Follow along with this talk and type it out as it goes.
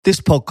This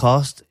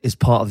podcast is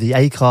part of the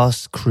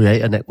Acast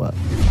Creator Network.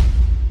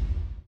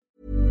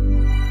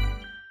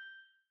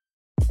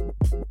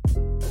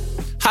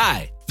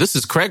 Hi, this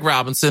is Craig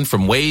Robinson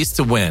from Ways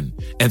to Win,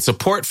 and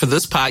support for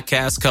this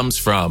podcast comes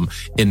from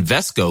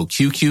Invesco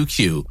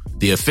QQQ,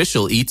 the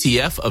official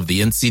ETF of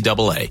the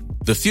NCAA.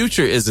 The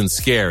future isn't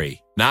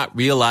scary. Not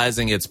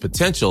realizing its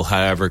potential,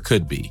 however,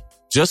 could be.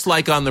 Just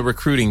like on the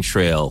recruiting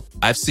trail,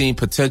 I've seen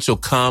potential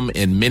come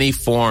in many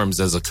forms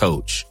as a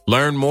coach.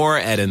 Learn more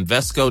at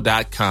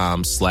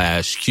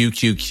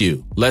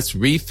Invesco.com/QQQ. Let's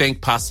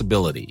rethink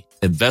possibility.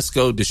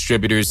 Invesco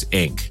Distributors,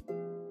 Inc.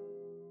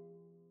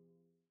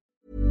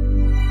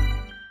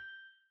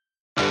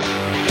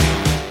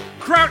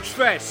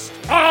 Crouchfest,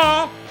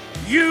 are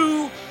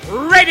you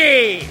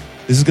ready?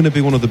 This is going to be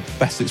one of the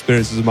best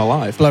experiences of my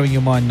life. Blowing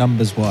your mind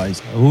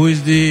numbers-wise. Who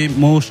is the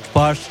most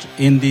passed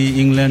in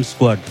the England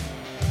squad?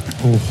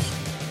 Oh,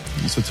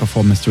 it's a tough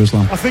one, Mr.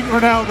 Islam. I think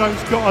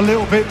Ronaldo's got a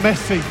little bit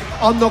messy.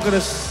 I'm not going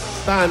to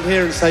stand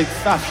here and say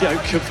Fabio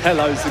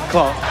Capello's the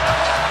clock.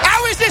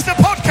 How is this a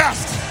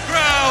podcast?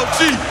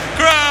 Crouchy,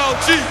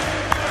 Crouchy.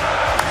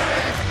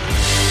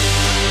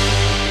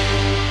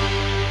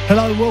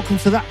 Hello and welcome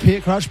to That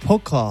Peter Crouch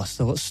podcast.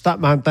 I've got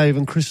Statman Dave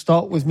and Chris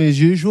Stark with me as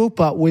usual,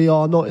 but we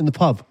are not in the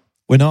pub.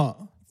 We're not.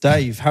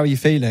 Dave, how are you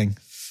feeling?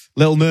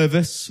 Little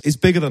nervous. It's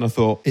bigger than I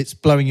thought. It's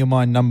blowing your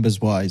mind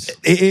numbers-wise.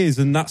 It is,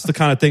 and that's the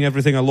kind of thing,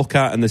 everything I look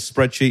at, and there's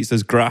spreadsheets,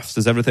 there's graphs,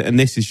 there's everything, and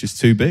this is just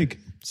too big.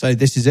 So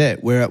this is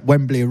it. We're at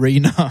Wembley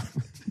Arena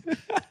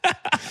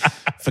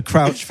for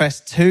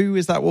Crouchfest 2.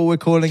 Is that what we're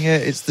calling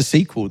it? It's the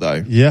sequel,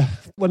 though. Yeah.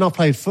 When I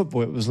played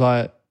football, it was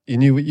like you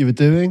knew what you were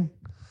doing.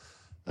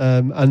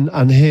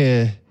 And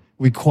here,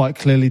 we quite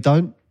clearly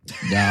don't.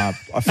 Nah,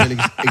 I feel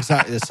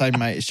exactly the same,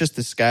 mate. It's just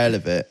the scale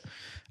of it.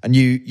 And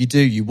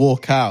you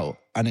walk out,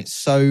 and it's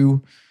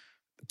so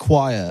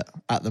quiet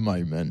at the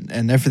moment,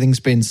 and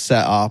everything's been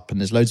set up, and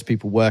there's loads of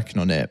people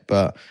working on it,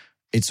 but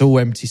it's all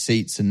empty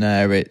seats in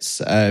there. It's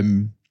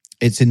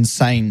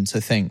insane to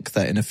think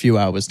that in a few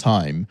hours'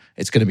 time,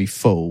 it's going to be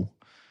full.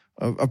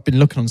 I've been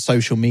looking on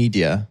social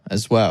media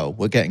as well.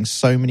 We're getting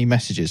so many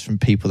messages from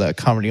people that are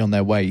currently on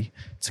their way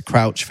to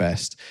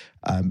Crouchfest,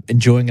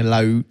 enjoying a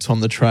loat on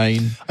the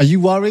train. Are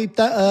you worried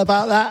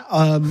about that?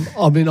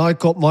 I mean, I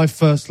got my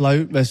first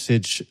loat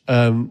message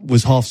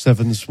was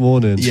 7:30 this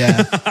morning.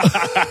 Yeah.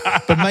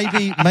 But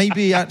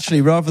maybe actually,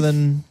 rather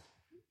than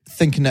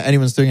thinking that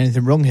anyone's doing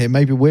anything wrong here,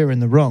 maybe we're in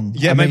the wrong.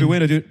 Yeah, maybe we're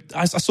going to do...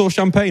 I saw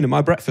champagne at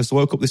my breakfast. I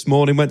woke up this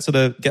morning, went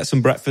to get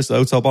some breakfast at the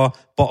hotel bar,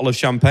 bottle of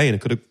champagne. I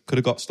could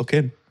have got stuck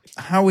in.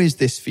 How is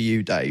this for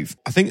you, Dave?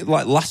 I think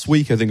like last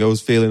week, I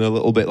was feeling a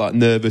little bit like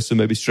nervous and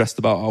maybe stressed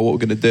about what we're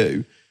going to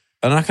do.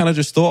 And I kind of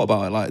just thought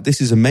about it, like, this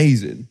is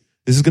amazing.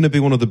 This is going to be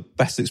one of the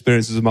best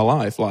experiences of my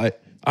life.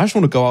 Like, I just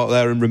want to go out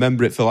there and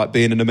remember it for like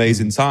being an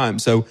amazing time.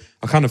 So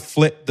I kind of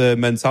flipped the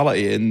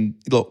mentality, and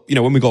look,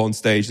 when we go on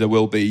stage, there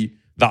will be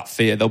that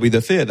fear. There'll be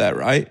the fear there,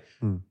 right?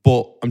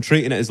 But I'm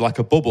treating it as like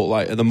a bubble.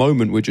 Like at the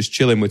moment, we're just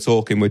chilling, we're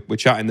talking, we're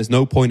chatting. There's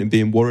no point in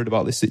being worried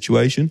about this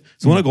situation.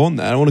 So when I go on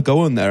there, I want to go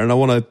on there and I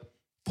want to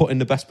put in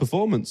the best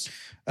performance.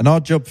 And our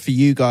job for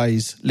you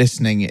guys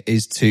listening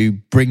is to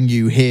bring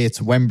you here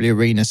to Wembley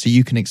Arena so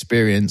you can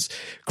experience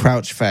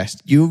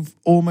Crouchfest. You've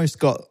almost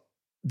got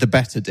the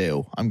better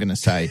deal, I'm going to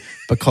say,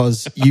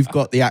 because you've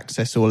got the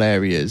access all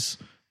areas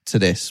to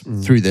this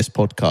through this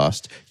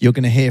podcast. You're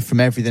going to hear from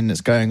everything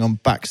that's going on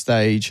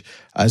backstage,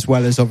 as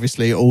well as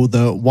obviously all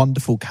the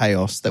wonderful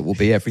chaos that will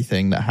be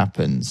everything that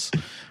happens.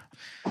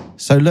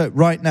 So look,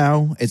 right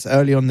now, it's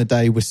early on the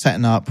day, we're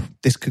setting up.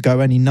 This could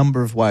go any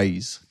number of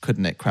ways,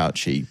 couldn't it,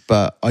 Crouchy?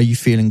 But are you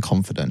feeling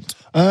confident?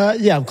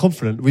 Yeah, I'm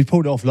confident. We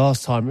pulled it off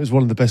last time. It was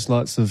one of the best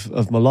nights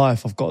of my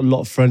life. I've got a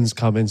lot of friends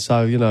coming,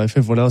 so, if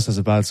everyone else has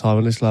a bad time,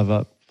 at least we'll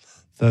have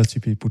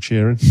 30 people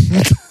cheering.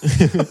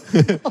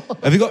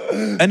 Have you got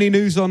any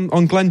news on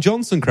Glenn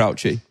Johnson,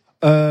 Crouchy?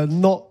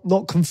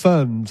 Not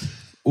confirmed.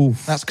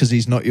 Oof. That's because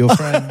he's not your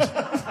friend.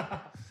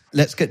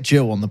 Let's get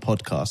Jill on the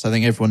podcast. I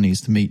think everyone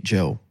needs to meet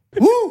Jill.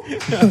 Woo!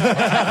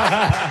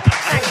 Now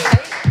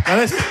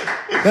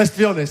let's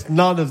be honest,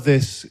 none of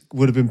this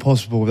would have been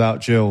possible without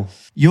Jill.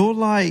 You're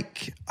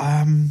like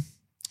a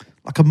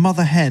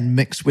mother hen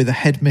mixed with a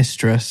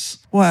headmistress.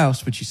 What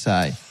else would you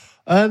say?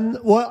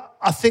 Well,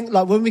 I think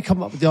like when we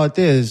come up with the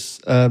ideas,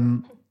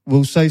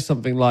 we'll say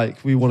something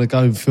like we want to go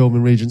and film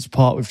in Regent's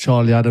Park with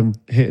Charlie Adam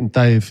hitting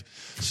Dave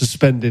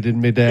suspended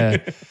in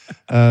midair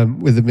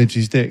with a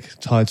midgie's dick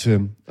tied to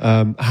him.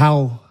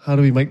 How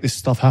do we make this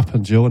stuff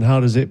happen, Jill? And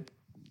how does it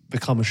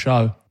become a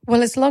show?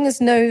 Well, as long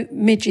as no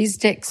midgie's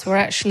dicks were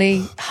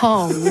actually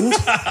harmed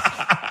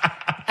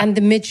and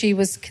the midgie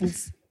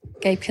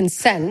gave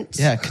consent.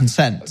 Yeah,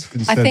 consent.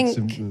 I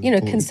think,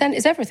 consent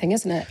is everything,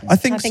 isn't it? I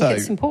think so.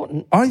 It's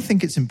important. I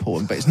think it's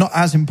important, but it's not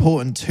as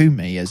important to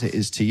me as it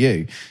is to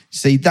you.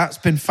 See, that's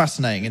been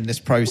fascinating in this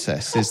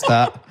process, is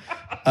that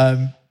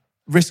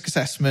risk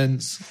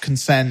assessments,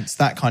 consents,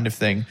 that kind of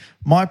thing.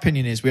 My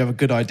opinion is we have a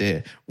good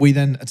idea. We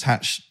then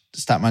attach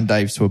Statman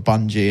Dave to a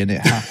bungee and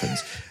it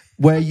happens.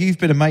 where you've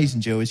been amazing,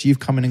 Jill, is you've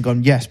come in and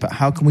gone, yes, but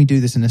how can we do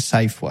this in a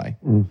safe way?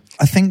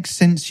 I think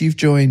since you've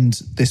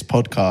joined this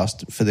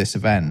podcast for this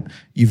event,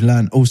 you've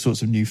learned all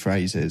sorts of new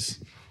phrases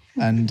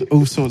and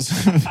all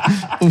sorts of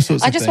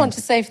I just want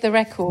to say for the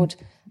record,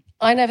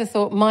 I never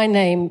thought my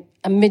name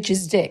and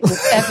Midge's dick would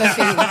ever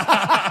be.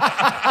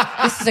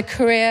 This is a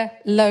career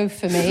low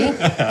for me.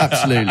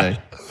 Absolutely.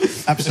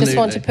 Just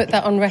want to put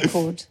that on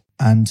record.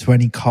 And to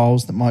any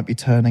Carls that might be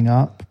turning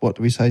up, what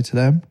do we say to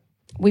them?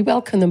 We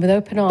welcome them with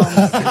open arms. We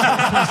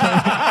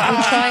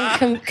try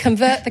and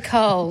convert the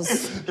Carls.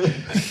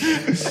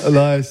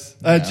 Nice.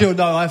 Jill,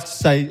 no, I have to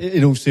say,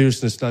 in all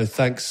seriousness, no,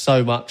 thanks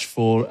so much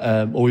for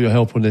all your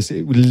help on this.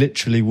 It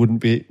literally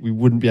we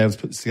wouldn't be able to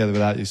put this together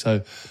without you.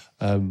 So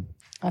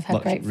I've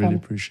had great fun. Really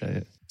appreciate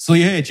it. So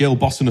you hear Jill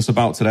bossing us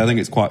about today. I think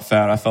it's quite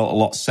fair. I felt a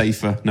lot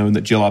safer knowing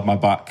that Jill had my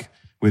back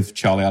with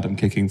Charlie Adam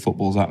kicking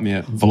footballs at me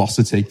at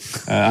velocity.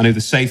 I knew the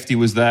safety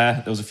was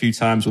there. There was a few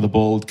times where the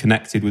ball had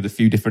connected with a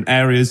few different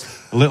areas.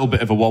 A little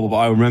bit of a wobble, but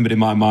I remembered in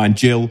my mind,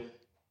 Jill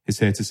is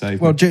here to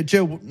save me. Well,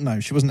 Jill, no,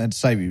 she wasn't there to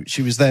save you.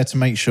 She was there to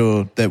make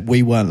sure that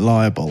we weren't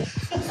liable.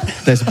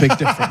 There's a big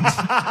difference.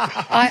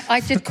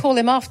 I did call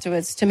him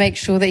afterwards to make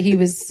sure that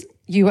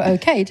you were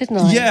okay, didn't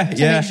I? Yeah.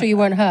 To make sure you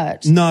weren't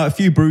hurt. No, a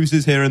few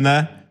bruises here and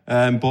there.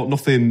 But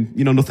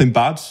nothing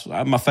bad.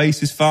 My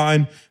face is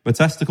fine. My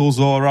testicles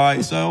are all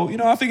right. So,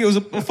 I think it was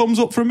a thumbs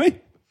up from me.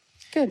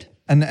 Good.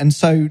 And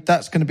so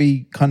that's going to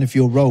be kind of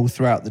your role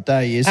throughout the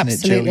day, isn't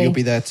it, Jill? You'll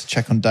be there to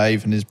check on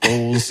Dave and his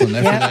balls and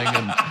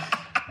everything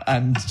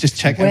and just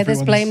check where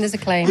there's blame, there's a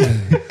claim.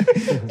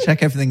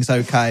 Check everything's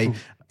okay.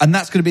 And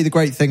that's going to be the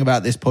great thing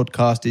about this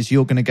podcast is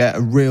you're going to get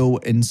a real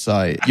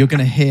insight. You're going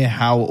to hear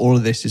how all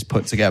of this is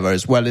put together,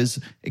 as well as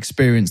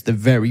experience the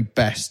very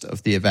best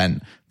of the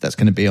event that's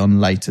going to be on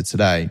later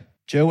today.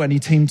 Jill, any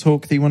team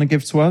talk that you want to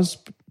give to us?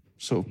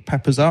 Sort of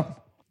peppers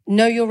up?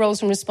 Know your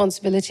roles and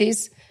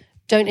responsibilities.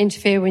 Don't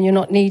interfere when you're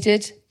not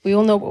needed. We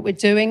all know what we're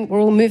doing. We're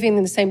all moving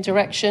in the same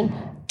direction.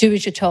 Do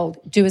as you're told.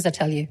 Do as I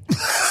tell you.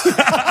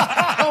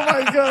 Oh,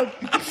 my God.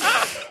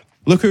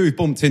 Look who we've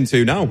bumped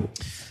into now.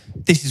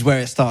 This is where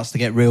it starts to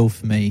get real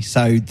for me.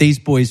 So these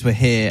boys were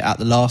here at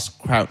the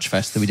last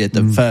Crouchfest that we did,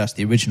 the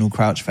original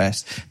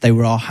Crouchfest. They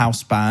were our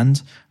house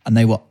band and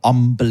they were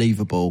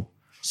unbelievable.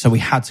 So we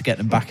had to get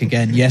them back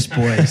again. Yes,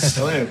 boys.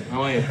 Hello,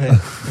 how are you?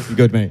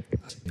 Good, mate.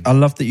 I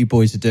love that you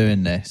boys are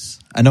doing this.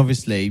 And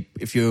obviously,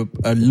 if you're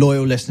a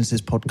loyal listener to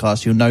this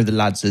podcast, you'll know the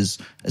lads as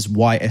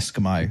White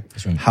Eskimo.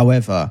 That's right.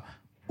 However,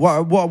 what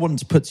I wanted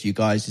to put to you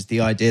guys is the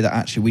idea that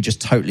actually we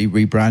just totally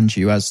rebrand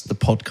you as the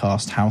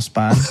podcast house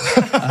band.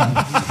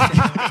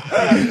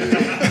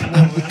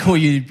 We call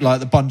you like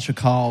the Bunch of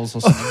Carls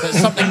or something, but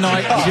something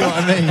like, do you know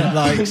what I mean?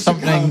 Like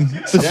something.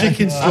 The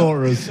chicken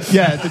slaughterers.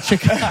 Yeah, the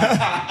chicken.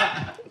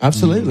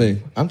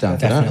 Absolutely. I'm down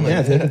for that. Yeah,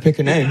 if they can pick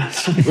a name,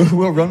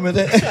 we'll run with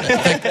it.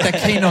 They're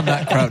keen on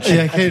that, Crouch.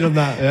 Yeah, keen on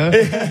that,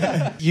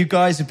 yeah. You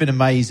guys have been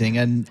amazing,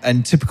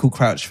 and typical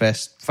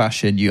Crouchfest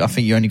fashion, I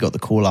think you only got the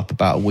call up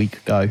about a week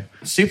ago.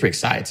 Super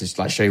excited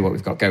to show you what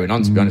we've got going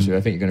on, to be honest with you.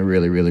 I think you're going to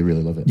really, really,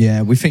 really love it.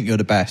 Yeah, we think you're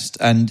the best.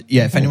 And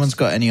yeah, if anyone's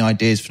got any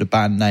ideas for the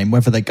band name,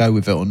 whether they go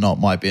with it or not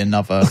might be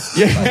another.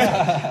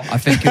 Yeah. I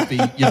think it'd be,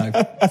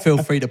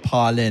 feel free to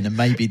pile in, and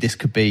maybe this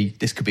could be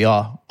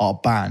our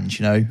band,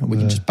 and we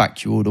can just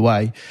back you all the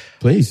way.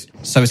 Please.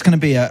 So it's going to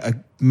be a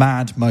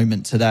mad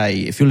moment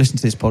today. If you're listening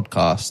to this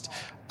podcast,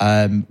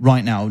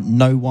 right now,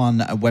 no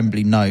one at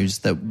Wembley knows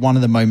that one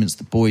of the moments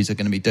the boys are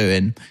going to be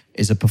doing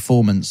is a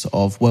performance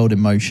of World in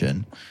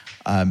Motion,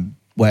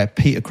 where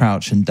Peter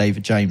Crouch and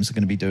David James are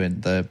going to be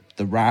doing the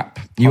rap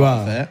part you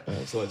are. of it.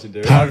 That's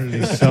legendary.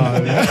 Apparently so.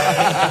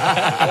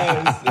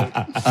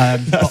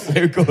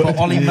 But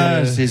Ollie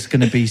Murs is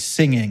going to be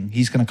singing.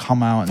 He's going to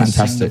come out and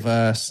sing the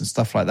verse and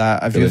stuff like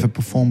that. Have you ever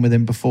performed with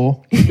him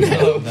before?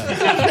 No.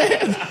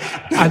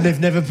 And they've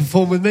never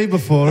performed with me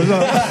before, has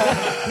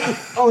it?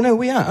 Oh, no,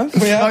 we have.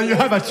 Oh, you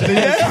have actually,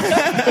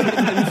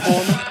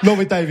 yes. Not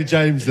with David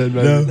James then,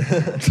 maybe.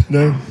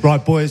 No.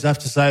 Right, boys, I have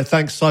to say,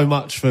 thanks so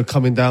much for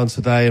coming down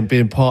today and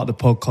being part of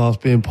the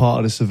podcast, being part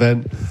of this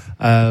event.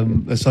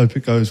 Let's hope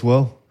it goes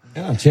well.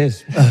 Yeah,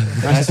 cheers.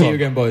 Nice to see you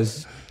again,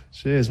 boys.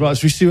 Cheers. Right,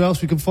 should we see who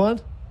else we can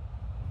find?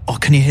 Oh,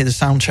 can you hear the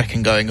sound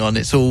checking going on?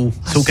 It's all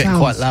getting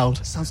quite loud.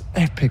 It sounds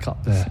epic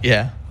up there.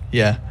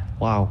 Yeah.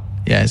 Wow.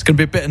 Yeah, it's going to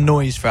be a bit of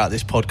noise throughout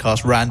this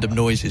podcast, random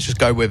noises. Just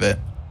go with it.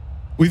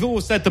 We've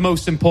always said the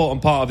most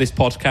important part of this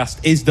podcast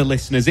is the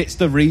listeners. It's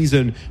the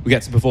reason we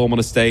get to perform on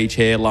a stage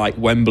here like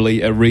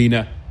Wembley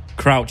Arena.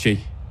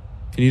 Crouchy,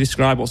 can you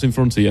describe what's in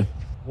front of you?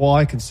 What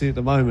I can see at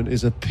the moment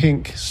is a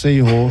pink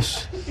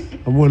seahorse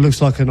and what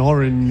looks like an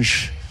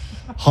orange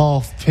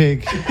half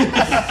pig.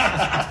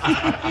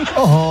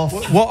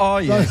 What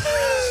are you?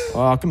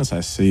 I'm going to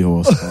say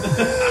seahorse.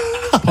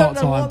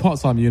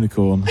 Part-time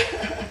unicorn.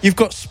 You've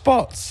got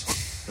spots.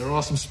 There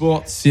are some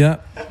spots, yeah.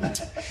 Not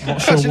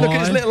sure Actually, why. look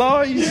at his little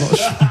eyes.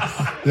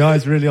 The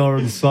eyes really are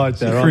on the side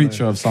there, A aren't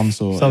creature of some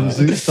sort. Some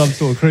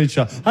sort of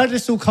creature. How did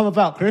this all come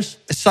about, Chris?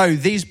 So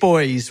these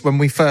boys, when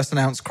we first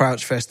announced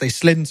Crouchfest, they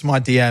slid into my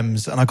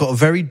DMs and I got a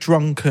very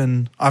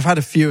drunken... I've had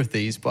a few of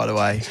these, by the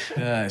way.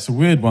 Yeah, it's a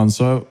weird one.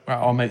 So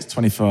our mate's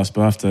 21st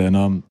birthday, and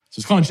so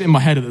it's kind of just in my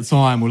head at the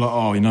time. We're like,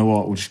 oh, you know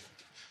what? We'll just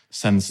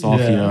send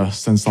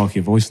Starkey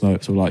a voice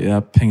note. So we're like, yeah,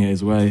 ping it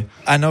his way.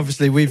 And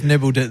obviously we've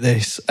nibbled at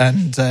this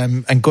and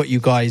got you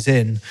guys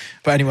in.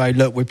 But anyway,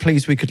 look, we're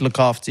pleased we could look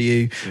after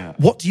you. Yeah.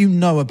 What do you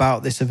know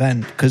about this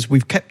event? Because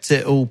we've kept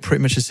it all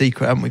pretty much a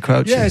secret, haven't we,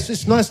 Crouch? Yeah,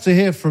 it's nice to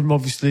hear from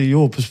obviously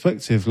your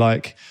perspective.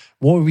 Like,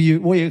 what are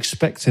you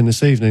expecting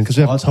this evening? Because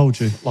we haven't told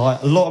you.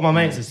 Like, a lot of my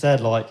mates have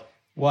said, like,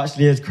 what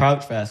actually is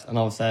Crouchfest? And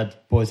I've said,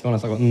 boys, to be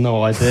honest, I've got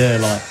no idea.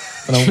 Like,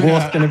 I don't know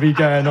what's going to be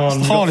going on.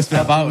 It's the hardest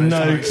bit about it.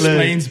 No clue.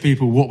 Explain to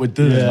people what we're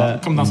doing. Yeah.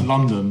 Like, come down to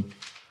London,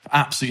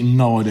 absolutely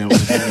no idea what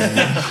we're doing.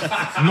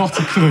 Not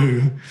a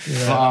clue.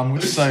 Yeah. But we're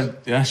just saying,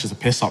 it's just a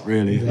piss up,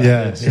 really.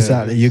 Yeah,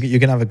 exactly. You're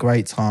going to have a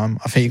great time.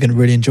 I think you're going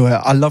to really enjoy it.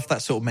 I love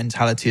that sort of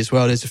mentality as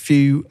well. There's a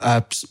few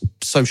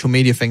social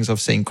media things I've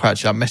seen,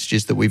 Crouch,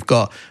 messages that we've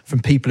got from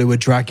people who are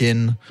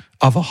dragging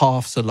other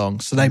halves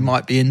along. So they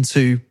might be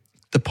into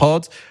the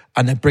pod,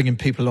 and they're bringing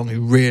people along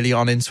who really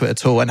aren't into it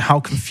at all. And how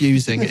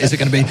confusing is it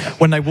going to be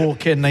when they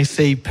walk in, they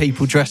see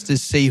people dressed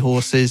as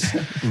seahorses,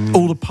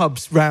 all the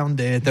pubs round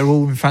here, they're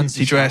all in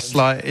fancy dress.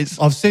 Like, it's...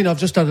 I've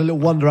just had a little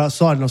wander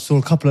outside and I saw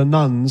a couple of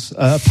nuns,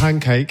 a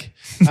pancake,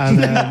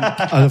 and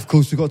of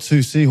course we've got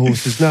 2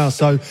 seahorses now.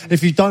 So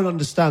if you don't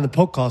understand the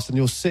podcast and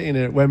you're sitting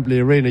here at Wembley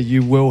Arena,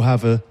 you will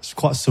have it's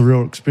quite a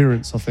surreal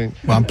experience, I think.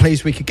 Well, I'm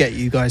pleased we could get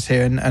you guys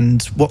here.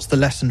 And what's the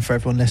lesson for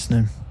everyone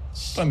listening?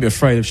 Don't be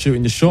afraid of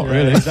shooting your shot,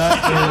 really.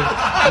 Exactly.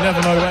 You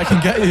never know where it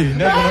can get you. You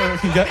never know where it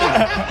can get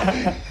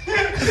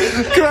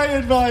you. Great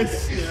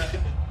advice.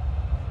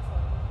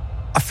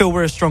 I feel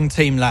we're a strong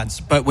team,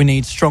 lads, but we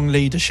need strong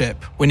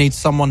leadership. We need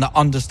someone that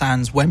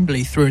understands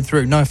Wembley through and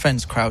through. No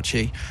offence,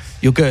 Crouchy.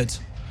 You're good.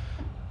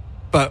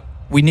 But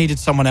we needed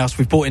someone else.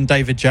 We've brought in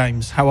David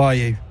James. How are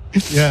you?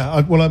 Yeah,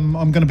 I'm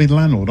going to be the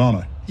landlord, aren't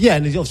I? Yeah,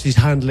 and he's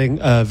handling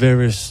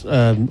various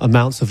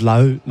amounts of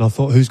load. And I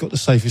thought, who's got the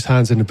safest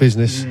hands in the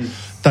business?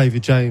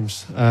 David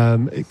James.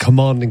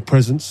 Commanding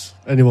presence.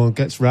 Anyone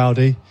gets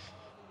rowdy,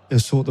 he'll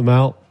sort them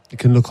out. He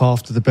can look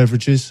after the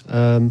beverages.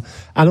 And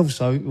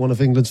also one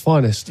of England's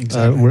finest.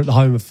 Exactly. We're at the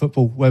home of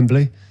football,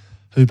 Wembley.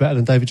 Who better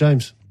than David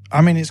James?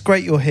 I mean, it's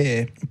great you're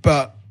here,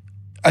 but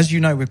as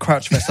you know, with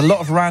Crouchfest, a lot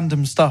of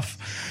random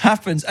stuff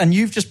happens, and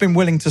you've just been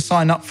willing to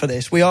sign up for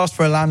this. We asked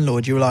for a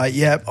landlord. You were like,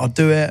 yep, I'll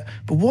do it.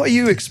 But what are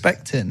you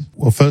expecting?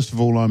 Well, first of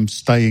all, I'm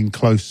staying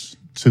close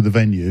to the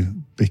venue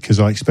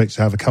because I expect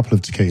to have a couple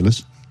of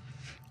tequilas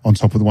on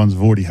top of the ones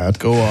I've already had.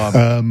 Go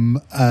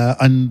on.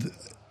 And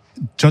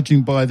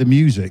judging by the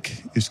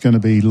music, it's going to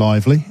be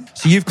lively.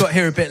 So you've got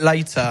here a bit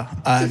later.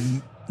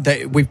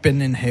 We've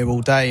been in here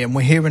all day and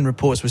we're hearing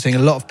reports. We're seeing a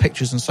lot of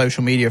pictures on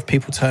social media of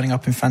people turning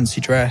up in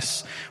fancy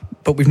dress,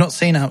 but we've not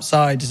seen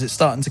outside. Is it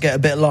starting to get a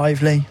bit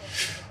lively?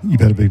 You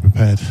better be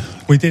prepared.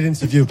 We did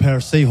interview a pair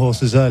of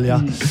seahorses earlier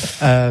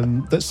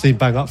that seemed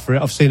bang up for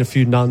it. I've seen a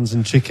few nuns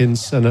and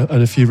chickens and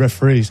a few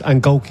referees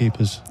and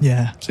goalkeepers.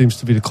 Yeah. Seems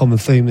to be the common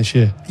theme this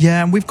year.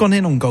 Yeah, and we've gone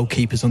in on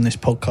goalkeepers on this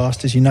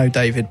podcast. As you know,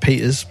 David,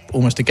 Peter's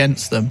almost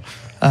against them.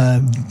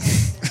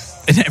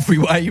 In every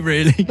way,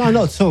 really. No,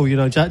 not at all. You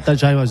know,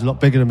 J-Mo's a lot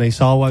bigger than me,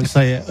 so I won't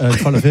say it in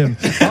front of him.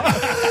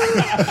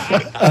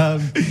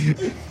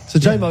 So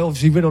J-Mo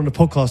obviously went on the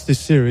podcast this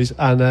series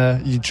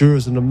and you drew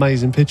us an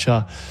amazing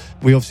picture.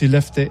 We obviously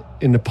left it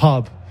in the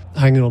pub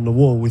hanging on the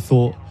wall. We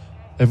thought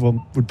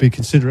everyone would be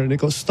considerate and it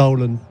got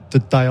stolen the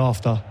day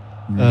after.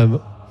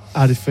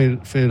 How do you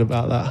feel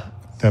about that?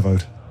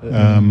 Devoed.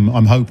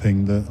 I'm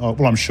hoping that,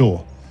 I'm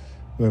sure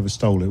whoever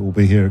stole it will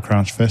be here at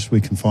Crouchfest.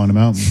 We can find them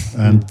out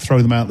and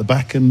throw them out the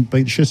back and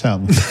beat the shit out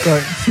of them.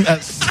 Great.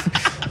 That's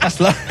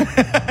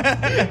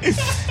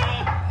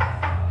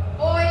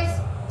Boys,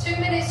 2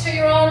 minutes till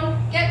you're on.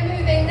 Get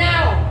moving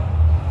now.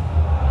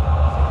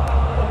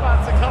 We're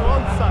about to come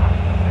on, son.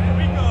 Here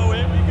we go.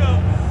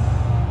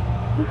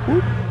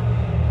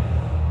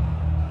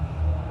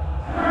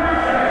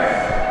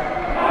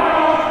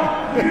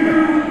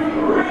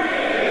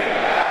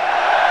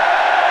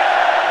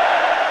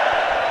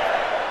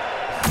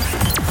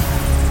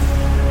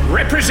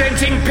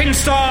 Representing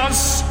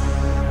Pinstars,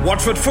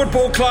 Watford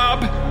Football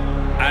Club,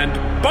 and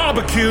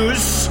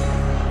barbecues,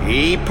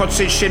 he puts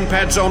his shin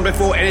pads on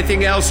before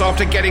anything else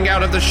after getting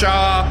out of the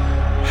shower.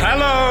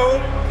 Hello,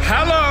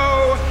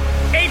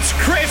 it's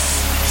Chris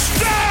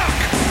Stark!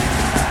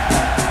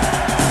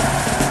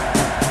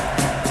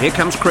 Here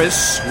comes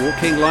Chris,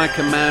 walking like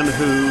a man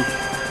who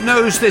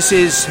knows this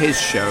is his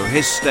show,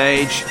 his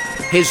stage,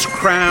 his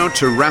crowd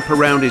to wrap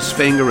around his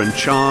finger and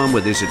charm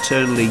with his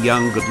eternally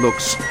young good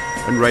looks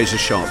and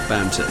razor-sharp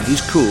banter.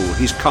 He's cool,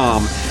 he's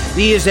calm.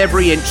 He is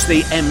every inch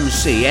the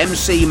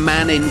MC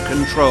man in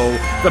control,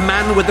 the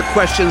man with the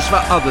questions for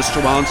others to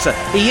answer.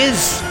 He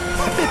is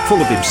a bit full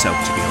of himself,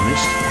 to be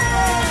honest.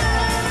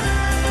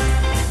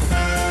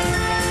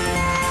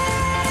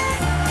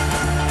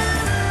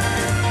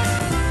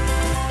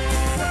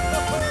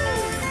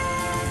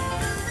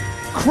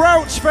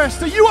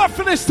 Crouchfest. Are you up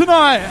for this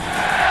tonight?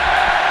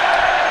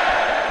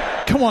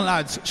 Come on,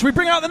 lads. Should we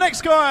bring out the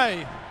next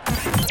guy?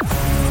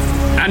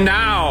 And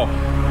now,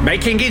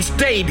 making his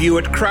debut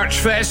at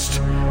Crouchfest,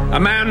 a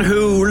man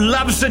who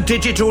loves a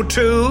digit or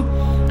two.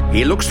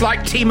 He looks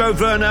like Timo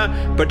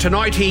Werner, but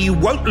tonight he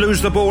won't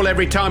lose the ball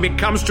every time it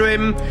comes to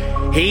him.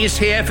 He's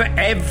here for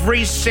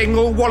every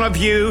single one of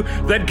you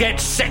that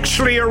gets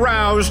sexually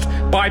aroused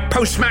by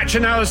post-match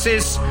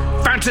analysis,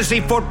 fantasy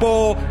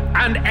football,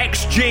 and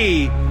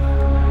XG.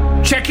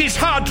 Check his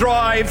hard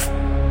drive.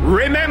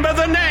 Remember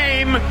the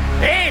name.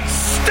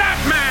 It's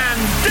Statman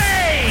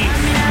Dave!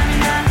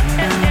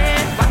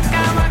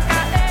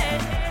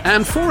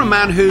 And for a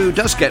man who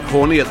does get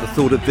horny at the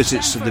thought of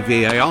visits to the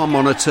VAR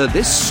monitor,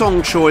 this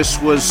song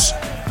choice was,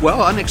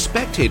 well,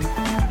 unexpected.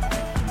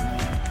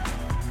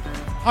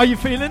 How you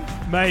feeling?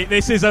 Mate,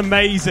 this is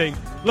amazing.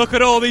 Look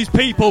at all these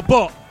people,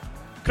 but,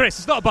 Chris,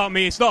 it's not about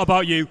me, it's not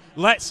about you.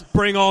 Let's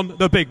bring on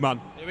the big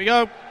man. Here we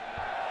go.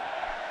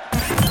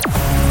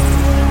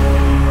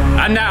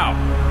 And now,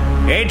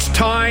 it's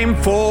time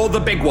for the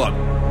big one.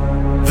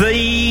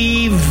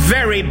 The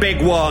very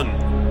big one.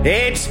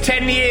 It's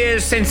 10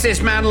 years since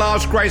this man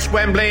last graced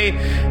Wembley,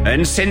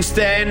 and since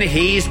then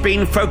he's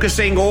been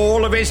focusing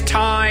all of his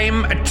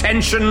time,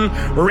 attention,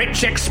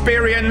 rich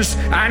experience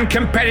and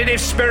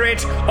competitive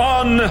spirit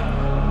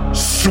on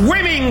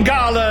swimming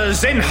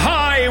galas in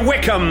High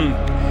Wycombe.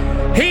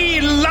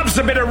 He loves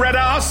a bit of red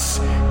ass.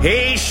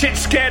 He's shit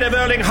scared of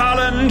Erling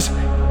Haaland.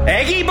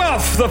 Eggy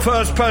Buff, the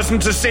first person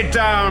to sit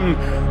down.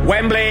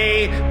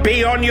 Wembley,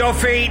 be on your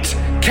feet.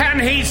 Can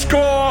he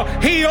score?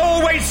 He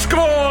always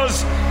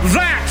scores.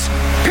 That's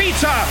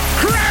Peter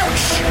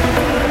Crouch.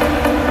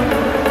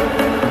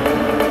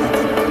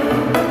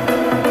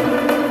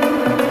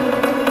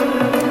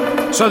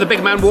 So the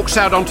big man walks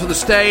out onto the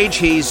stage.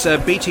 He's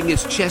beating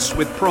his chest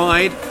with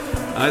pride.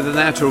 Either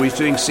that or he's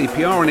doing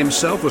CPR on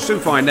himself. We'll soon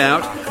find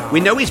out. We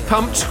know he's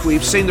pumped.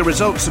 We've seen the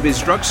results of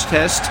his drugs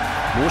test.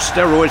 More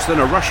steroids than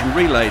a Russian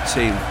relay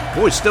team.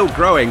 Boy's still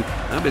growing.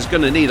 He's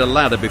going to need a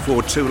ladder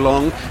before too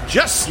long.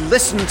 Just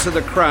listen to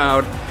the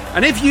crowd.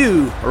 And if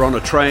you are on a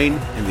train,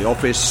 in the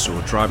office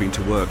or driving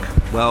to work,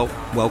 well,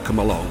 welcome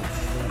along.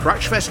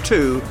 Crouchfest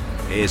 2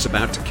 is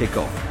about to kick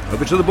off.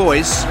 Over to the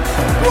boys.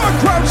 What,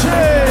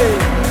 Crouchy?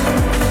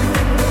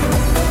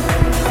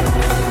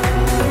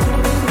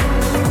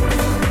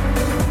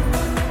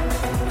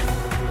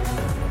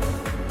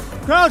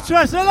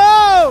 Crouchfest,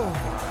 hello!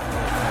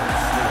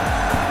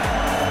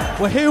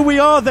 Well, here we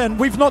are then.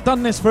 We've not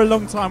done this for a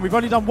long time. We've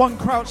only done one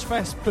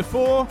Crouchfest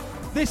before.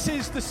 This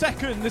is the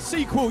second, the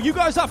sequel. You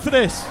guys up for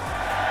this?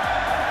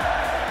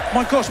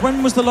 My gosh,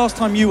 when was the last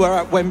time you were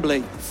at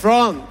Wembley?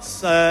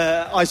 France.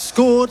 I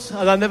scored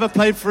and I never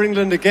played for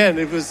England again.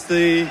 It was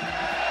the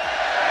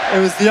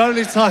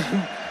only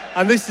time.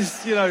 And this is,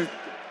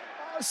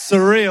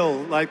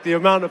 surreal. Like the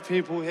amount of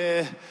people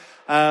here.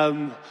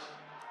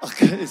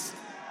 It's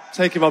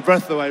taking my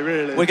breath away,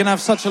 really. We're going to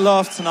have such a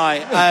laugh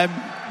tonight.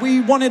 We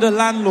wanted a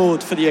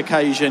landlord for the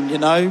occasion,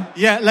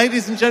 Yeah,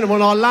 ladies and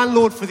gentlemen, our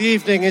landlord for the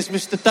evening is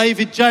Mr.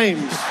 David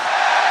James.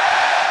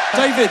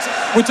 David,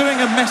 we're doing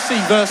a Messi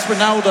versus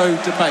Ronaldo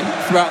debate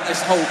throughout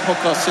this whole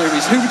podcast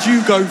series. Who would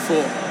you go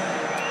for?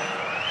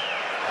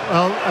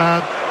 Well,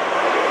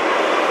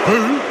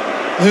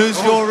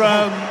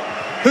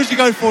 Who's you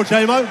go for,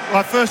 J-Mo?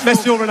 Right, first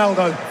Messi or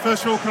Ronaldo?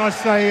 First of all, can I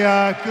say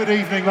good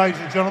evening, ladies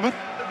and gentlemen?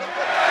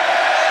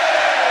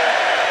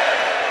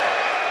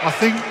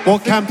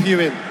 What camp are you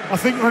in? I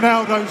think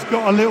Ronaldo's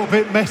got a little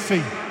bit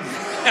messy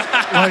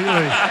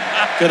lately.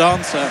 Good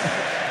answer.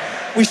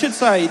 We should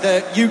say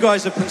that you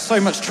guys have put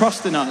so much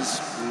trust in us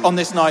on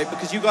this night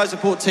because you guys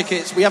have bought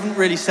tickets. We haven't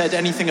really said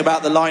anything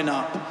about the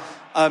lineup.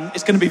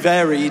 It's going to be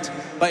varied,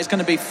 but it's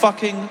going to be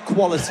fucking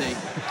quality.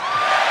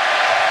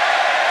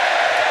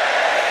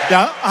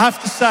 Yeah, I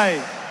have to say,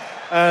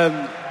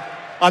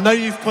 I know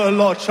you've put a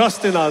lot of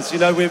trust in us.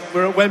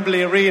 We're at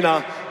Wembley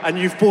Arena and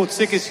you've bought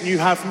tickets and you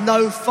have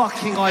no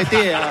fucking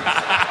idea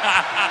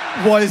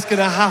what is going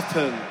to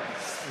happen.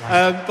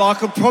 But I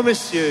can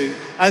promise you,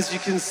 as you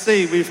can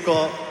see, we've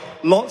got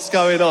lots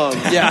going on.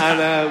 Yeah,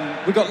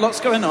 and we've got lots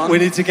going on. We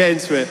need to get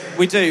into it.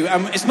 We do.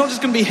 It's not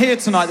just going to be here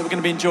tonight that we're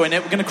going to be enjoying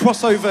it. We're going to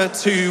cross over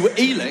to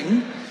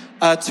Ealing,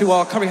 to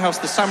our curry house,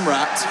 the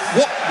Samrat.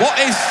 What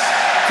is,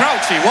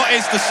 Crouchy, what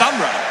is the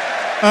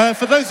Samrat?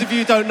 For those of you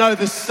who don't know,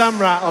 the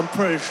Samrat, I'm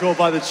pretty sure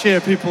by the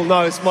cheer people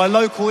know, it's my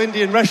local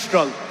Indian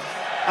restaurant.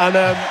 And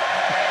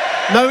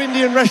no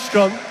Indian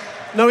restaurant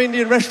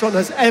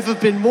has ever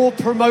been more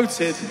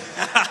promoted,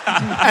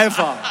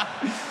 ever.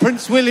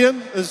 Prince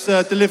William has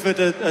delivered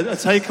a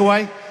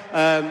takeaway.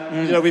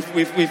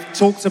 We've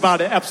talked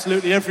about it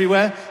absolutely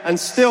everywhere, and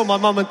still my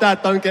mum and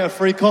dad don't get a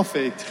free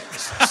coffee.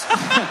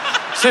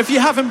 So if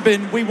you haven't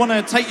been, we want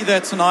to take you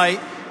there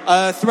tonight.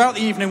 Throughout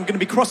the evening, we're going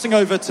to be crossing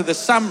over to the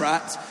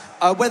Samrat,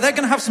 where they're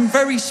going to have some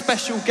very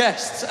special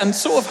guests and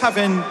sort of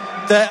having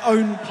their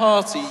own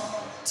party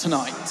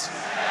tonight.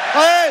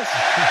 Yes.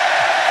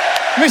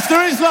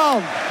 Mr.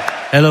 Islam.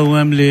 Hello,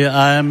 Wembley.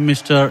 I am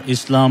Mr.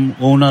 Islam,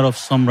 owner of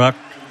Samrat,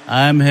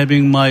 I am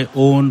having my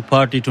own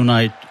party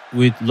tonight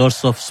with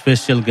lots of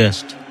special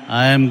guests.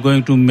 I am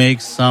going to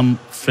make some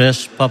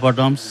fresh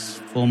papadums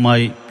for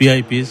my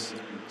VIPs,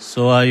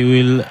 so I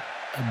will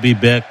be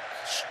back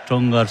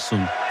stronger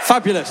soon.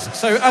 Fabulous.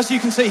 So as you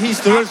can see, he's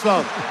there as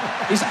well.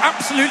 He's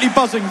absolutely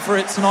buzzing for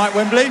it tonight,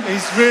 Wembley.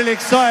 He's really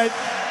excited.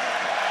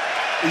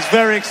 He's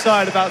very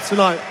excited about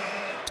tonight.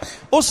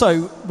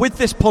 Also, with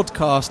this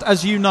podcast,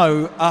 as you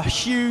know, a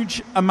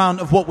huge amount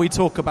of what we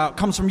talk about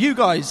comes from you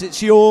guys.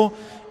 It's your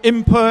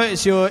input,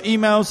 it's your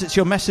emails, it's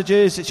your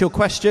messages, it's your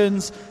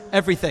questions,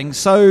 everything.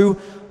 So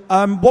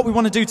what we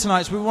want to do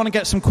tonight is we want to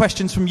get some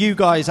questions from you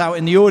guys out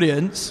in the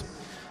audience.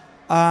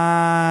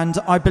 And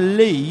I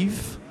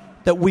believe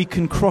that we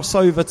can cross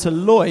over to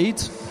Lloyd,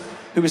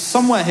 who is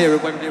somewhere here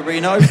at Wembley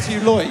Arena. Over to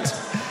you, Lloyd.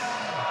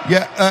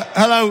 Yeah,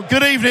 hello,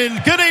 good evening,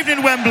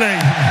 Wembley.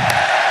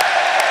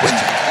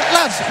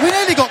 Lads, we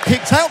nearly got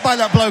kicked out by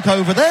that bloke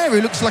over there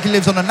who looks like he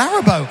lives on a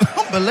narrowboat.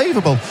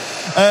 Unbelievable.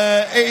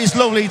 It is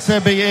lovely to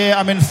be here.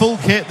 I'm in full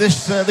kit.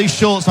 These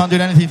shorts aren't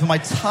doing anything for my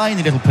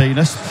tiny little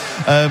penis.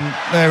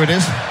 There it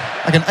is.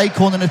 Like an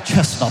acorn and a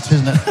chestnut,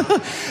 isn't it?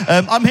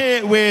 I'm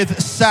here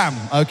with Sam,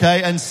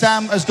 okay? And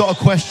Sam has got a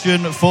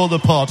question for the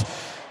pod.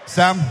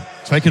 Sam,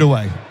 take it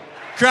away.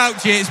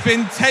 Crouchy, it's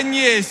been 10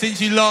 years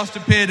since you last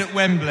appeared at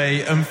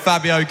Wembley and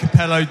Fabio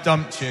Capello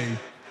dumped you.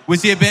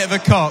 Was he a bit of a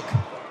cock?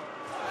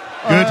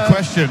 Good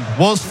question.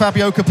 Was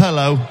Fabio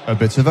Capello a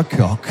bit of a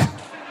cock?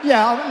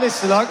 Yeah,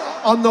 listen,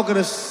 I'm not going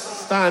to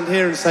stand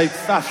here and say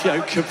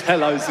Fabio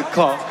Capello's a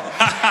cock.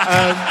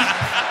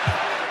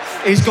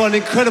 He's got an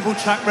incredible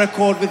track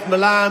record with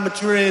Milan,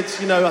 Madrid.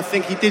 You know, I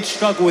think he did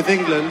struggle with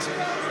England.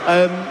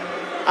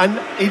 And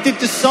he did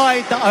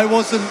decide that I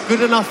wasn't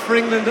good enough for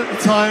England at the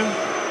time.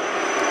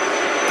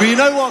 But you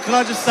know what, can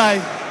I just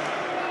say?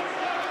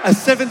 A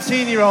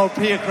 17-year-old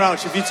Peter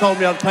Crouch, if you told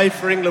me I'd played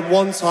for England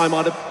one time,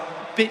 I'd have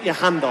bit your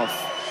hand off.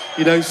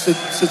 You know, so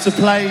to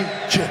play,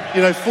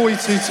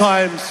 42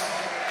 times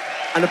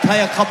and to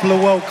play a couple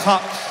of World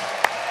Cups,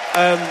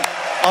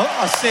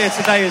 I see it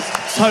today as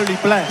totally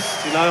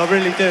blessed, I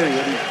really do.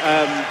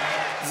 And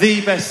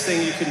the best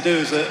thing you can do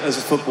as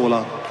a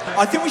footballer.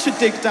 I think we should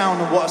dig down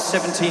on what a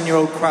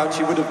 17-year-old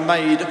Crouchy would have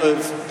made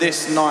of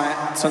this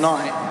night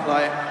tonight.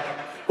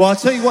 Well, I'll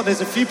tell you what, there's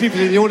a few people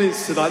in the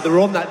audience tonight that were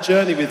on that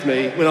journey with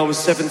me when I was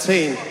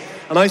 17.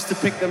 And I used to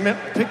pick them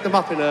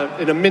up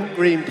in a mint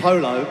green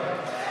Polo.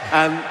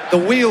 And the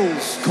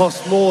wheels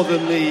cost more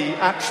than the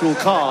actual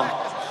car.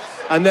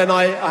 And then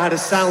I had a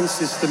sound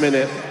system in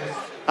it.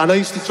 And I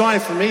used to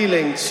drive from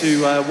Ealing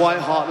to White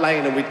Hart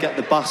Lane, and we'd get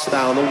the bus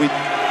down, or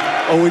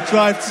we'd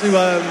drive to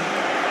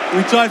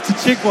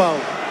Chigwell,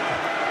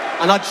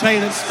 and I'd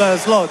train at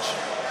Spurs Lodge.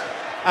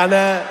 And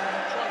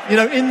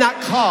in that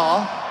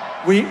car,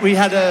 we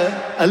had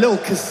a little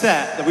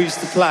cassette that we used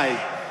to play,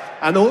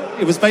 and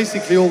it was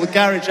basically all the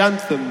garage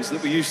anthems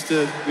that we used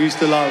to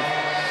love.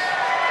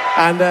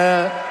 And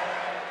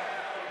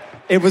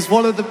it was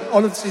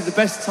honestly the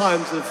best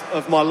times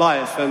of my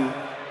life. And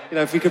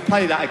if we could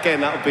play that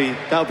again, that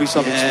would be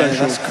something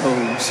special. That's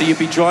cool. So you'd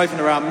be driving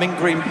around mint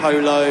green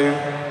Polo,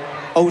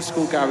 old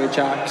school garage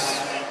acts.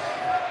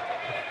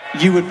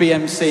 You would be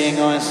emceeing,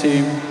 I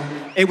assume.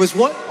 It was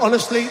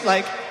honestly,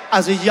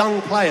 as a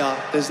young player,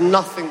 there's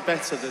nothing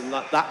better than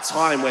that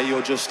time where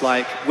you're just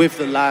with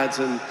the lads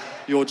and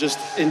you're just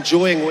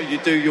enjoying what you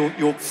do.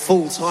 You're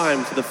full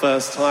time for the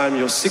first time.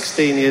 You're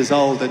 16 years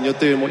old and you're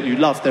doing what you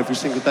loved every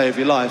single day of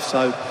your life.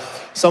 So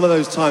some of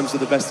those times are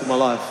the best of my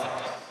life.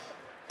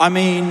 I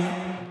mean,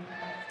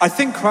 I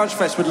think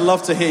Crouchfest would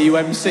love to hear you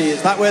MC.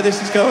 Is that where this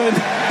is going?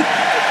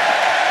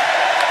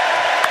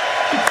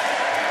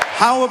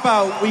 How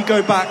about we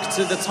go back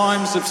to the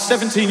times of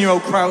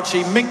 17-year-old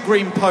Crouchy, mint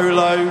green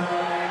Polo,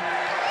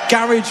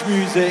 garage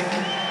music.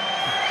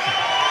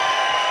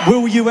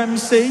 Will you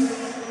MC?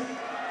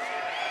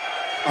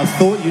 I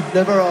thought you'd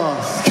never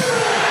ask.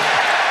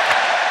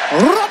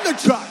 Run the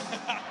track!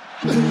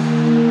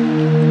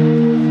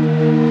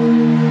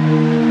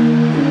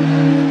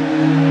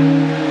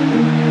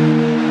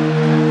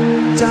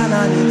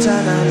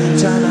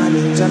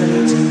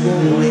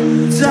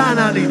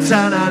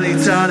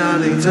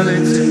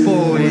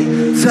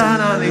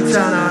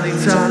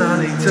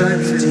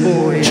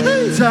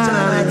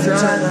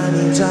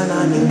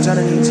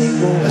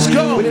 Let's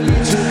go.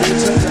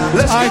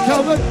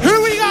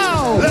 Here we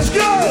go. Let's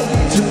go.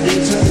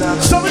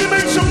 Somebody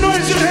make some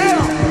noise in here.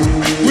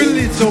 We're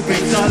little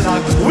bit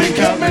alike. We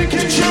can make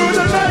it through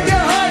the night.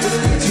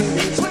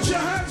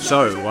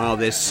 So, while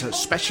this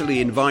specially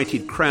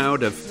invited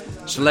crowd of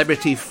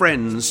celebrity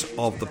friends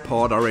of the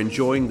pod are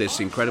enjoying this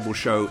incredible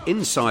show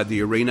inside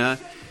the arena,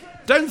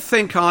 don't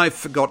think I've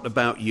forgotten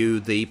about you,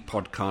 the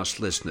podcast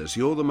listeners.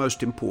 You're the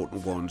most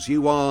important ones.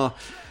 You are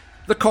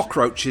the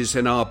cockroaches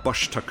in our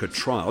Bush Tucker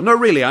trial. No,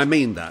 really, I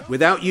mean that.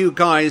 Without you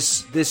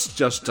guys, this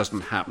just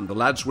doesn't happen. The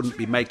lads wouldn't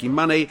be making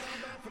money,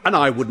 and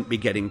I wouldn't be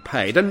getting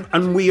paid.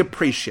 And we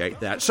appreciate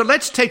that. So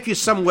let's take you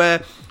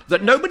somewhere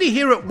that nobody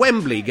here at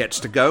Wembley gets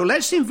to go.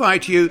 Let's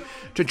invite you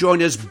to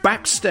join us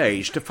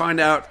backstage to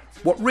find out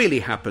what really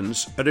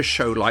happens at a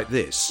show like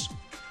this.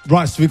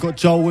 Right, so we've got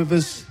Joel with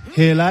us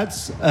here,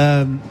 lads.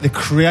 The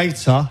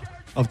creator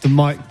of the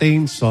Mike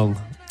Dean song.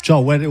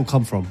 Joel, where did it all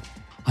come from?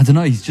 I don't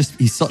know,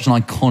 he's such an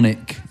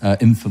iconic,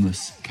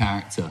 infamous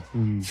character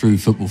through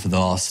football for the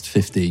last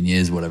 15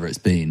 years, whatever it's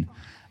been.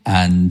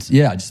 And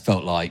yeah, I just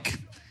felt like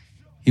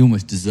he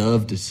almost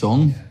deserved a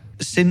song.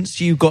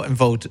 Since you got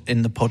involved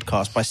in the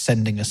podcast by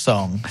sending a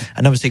song,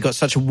 and obviously got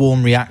such a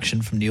warm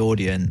reaction from the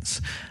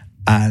audience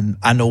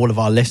and all of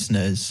our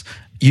listeners,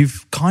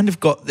 you've kind of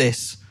got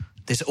this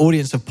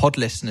audience of pod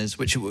listeners,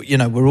 which, you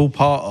know, we're all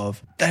part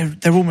of.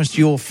 They're almost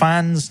your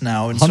fans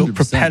now and sort of 100%.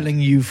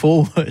 propelling you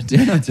forward.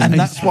 Yeah, and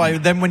that's why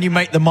then when you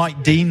make the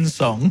Mike Dean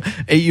song,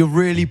 you're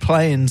really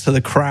playing to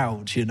the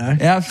crowd, you know?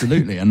 Yeah,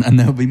 absolutely. And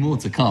there'll be more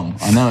to come.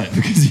 I know it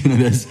because, you know,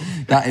 there's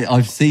that.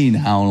 I've seen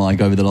how, like,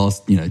 over the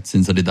last, you know,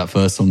 since I did that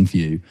first song for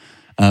you,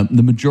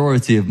 the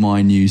majority of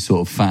my new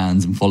sort of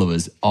fans and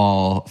followers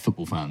are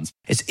football fans.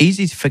 It's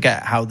easy to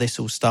forget how this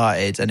all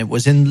started, and it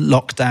was in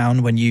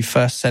lockdown when you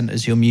first sent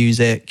us your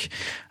music,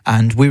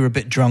 and we were a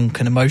bit drunk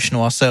and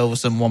emotional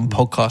ourselves on one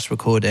podcast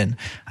recording,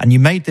 and you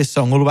made this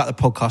song all about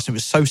the podcast. It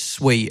was so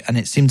sweet, and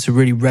it seemed to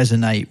really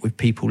resonate with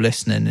people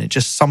listening. It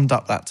just summed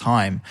up that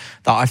time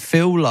that I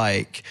feel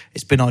like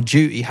it's been our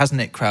duty, hasn't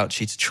it,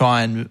 Crouchy, to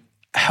try and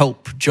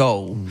help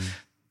Joel.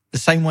 The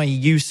same way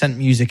you sent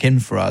music in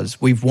for us,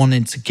 we've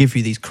wanted to give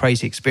you these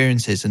crazy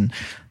experiences, and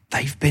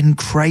they've been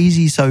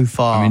crazy so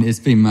far. I mean, it's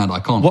been mad.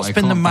 What's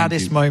been the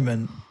maddest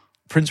moment?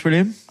 Prince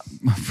William?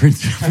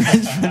 Prince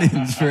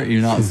William's pretty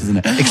nuts,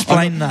 isn't it?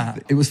 Explain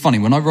that. It was funny,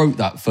 when I wrote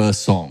that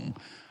first song,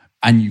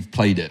 and you've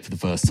played it for the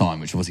first time,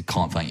 which obviously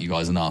can't thank you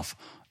guys enough,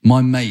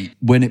 my mate,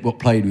 when it got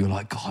played, we were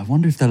like, God, I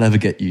wonder if they'll ever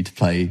get you to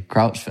play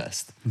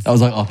Crouchfest. That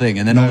was like our thing.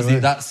 And then obviously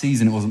that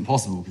season it wasn't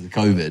possible because of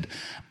COVID.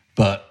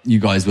 But you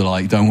guys were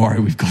like, don't worry,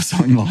 we've got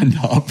something lined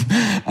up.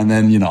 And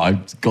then, you know,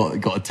 I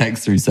got a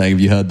text through saying, have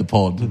you heard the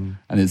pod? And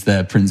it's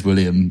there, Prince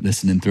William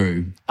listening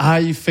through. How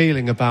are you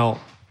feeling about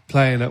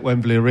playing at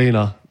Wembley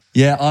Arena?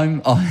 Yeah,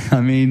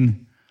 I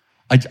mean,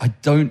 I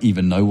don't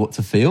even know what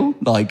to feel.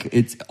 Like,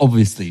 it's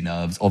obviously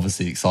nerves,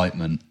 obviously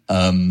excitement.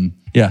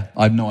 Yeah,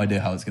 I have no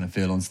idea how it's going to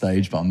feel on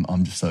stage, but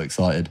I'm just so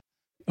excited.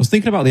 I was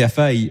thinking about the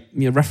FA. You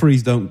know,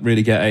 referees don't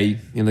really get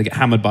they get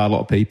hammered by a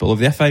lot of people. Have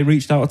the FA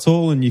reached out at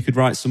all, and you could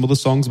write some other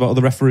songs about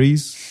other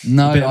referees?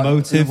 No, a bit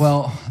emotive.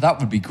 Well, that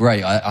would be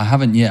great. I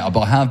haven't yet,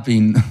 but I have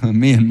been.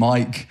 Me and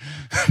Mike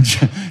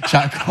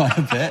chat quite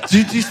a bit. Do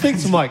you speak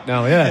to Mike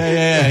now?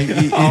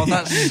 Yeah. Oh,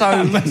 that's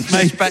so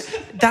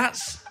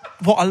that's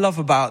what I love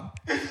about.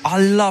 I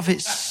love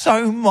it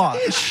so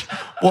much.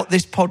 What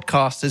this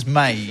podcast has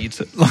made,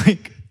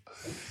 like.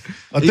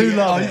 I do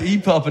love it. He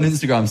put up an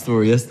Instagram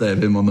story yesterday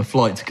of him on the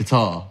flight to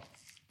Qatar.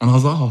 And I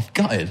was like, oh, I've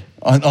gutted.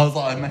 I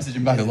messaged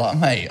him back. I was like,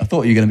 mate, I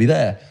thought you were going to be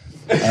there.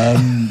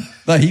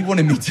 No, he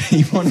wanted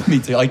me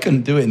to. I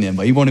couldn't do it in the end,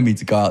 but he wanted me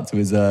to go out to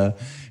his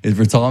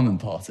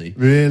retirement party.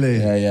 Really?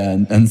 Yeah.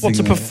 And what,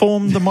 to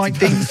perform the Mike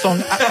Dean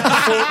song?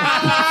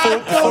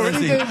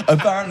 Honestly,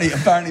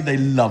 apparently they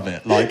love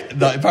it. Like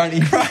apparently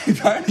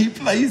he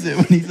plays it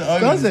when he's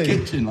at home in his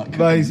kitchen. Like,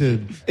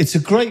 amazing. It's a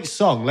great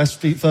song. Let's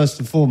be first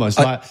and foremost.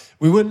 Like,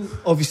 we wouldn't,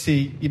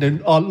 obviously, you know,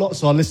 lots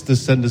of our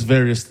listeners send us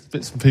various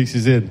bits and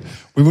pieces in.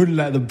 We wouldn't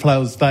let them play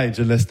on stage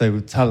unless they were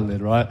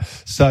talented, right?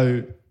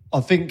 So I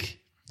think,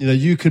 you know,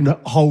 you can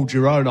hold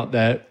your own up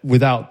there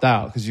without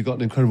doubt because you've got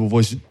an incredible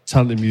voice,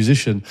 talented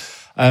musician.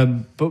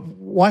 But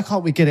why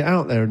can't we get it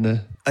out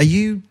there? Are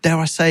you, dare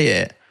I say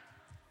it,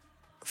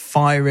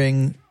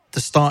 firing the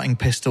starting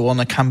pistol on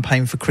a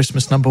campaign for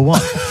Christmas #1?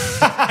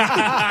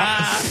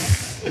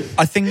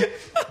 I think,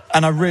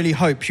 and I really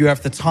hope you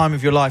have the time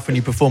of your life when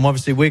you perform.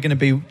 Obviously, we're going to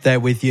be there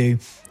with you.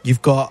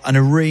 You've got an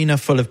arena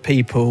full of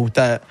people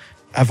that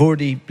have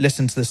already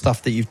listened to the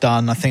stuff that you've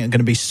done. I think are going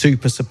to be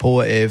super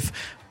supportive.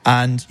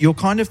 And you're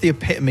kind of the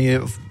epitome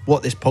of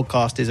what this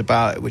podcast is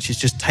about, which is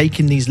just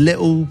taking these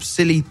little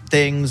silly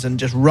things and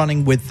just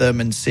running with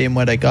them and seeing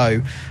where they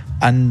go.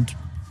 And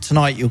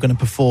tonight you're going to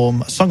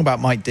perform a song about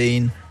Mike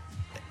Dean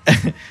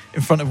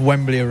in front of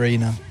Wembley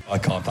Arena. I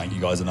can't thank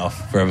you guys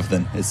enough for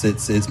everything.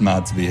 It's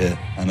mad to be here,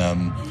 and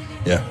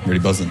yeah, really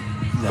buzzing.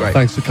 Great.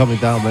 Thanks for coming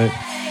down, mate.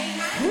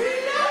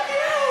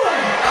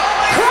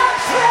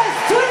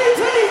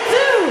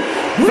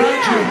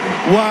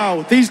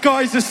 Wow, these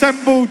guys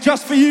assembled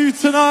just for you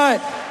tonight.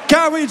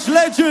 Garage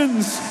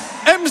Legends,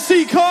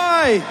 MC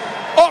Kai,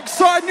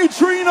 Oxide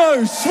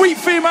Neutrino, Sweet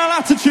Female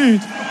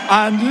Attitude,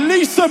 and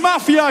Lisa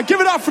Mafia. Give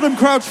it up for them,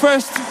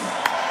 Crouchfest.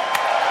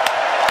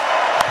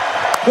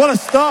 What a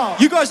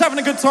start. You guys having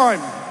a good time?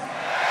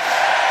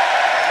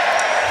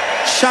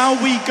 Shall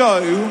we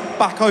go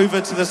back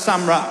over to the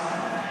Samrat?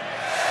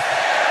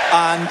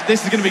 And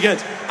this is going to be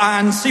good.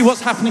 And see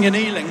what's happening in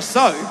Ealing.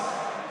 So,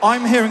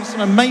 I'm hearing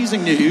some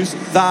amazing news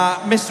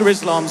that Mr.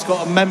 Islam's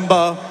got a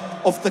member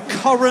of the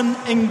current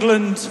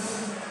England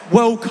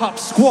World Cup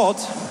squad.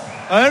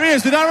 There he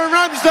is with Aaron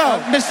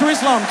Ramsdale. Mr.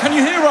 Islam, can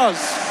you hear us?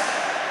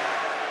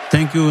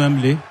 Thank you,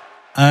 Emily.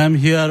 I am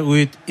here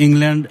with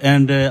England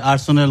and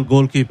Arsenal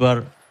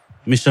goalkeeper,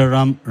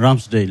 Mr.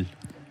 Ramsdale.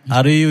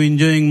 Are you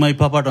enjoying my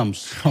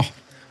papadums?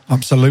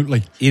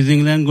 Absolutely. Is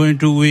England going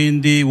to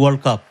win the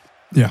World Cup?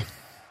 Yeah.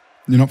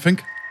 You not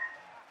think?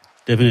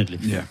 Definitely.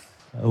 Yeah.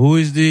 Who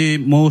is the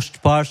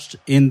most passed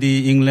in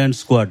the England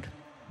squad?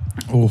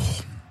 Oh,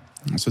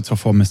 that's a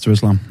tough one, Mr.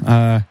 Islam.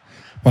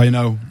 Well, you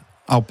know,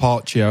 Al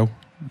Parcio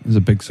is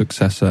a big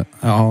success at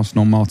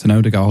Arsenal, Martin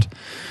Odegaard.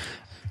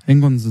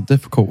 England's a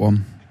difficult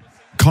one.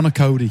 Connor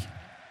Cody.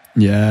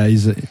 Yeah,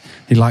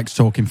 he likes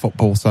talking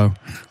football, so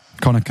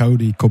Connor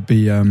Cody could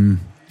be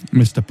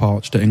Mr.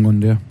 Parched at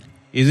England, yeah.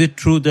 Is it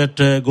true that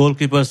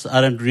goalkeepers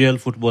aren't real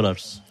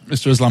footballers?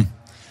 Mr. Islam,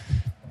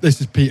 this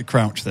is Peter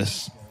Crouch,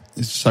 this.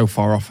 It's so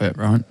far off it,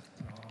 right?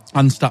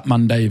 And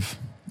Statman Dave.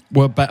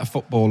 We're better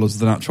footballers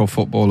than actual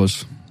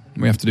footballers.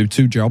 We have to do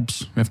two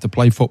jobs. We have to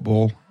play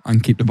football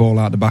and keep the ball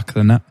out the back of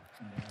the net.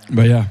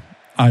 But yeah,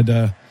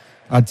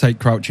 I'd take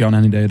Crouchy on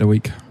any day of the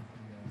week.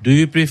 Do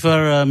you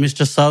prefer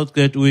Mr.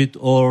 Southgate with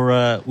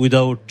or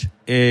without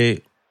a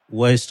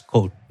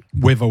waistcoat?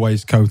 With a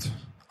waistcoat.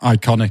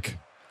 Iconic.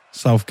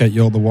 Southgate,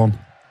 you're the one.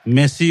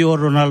 Messi or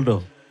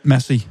Ronaldo?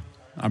 Messi,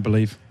 I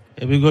believe.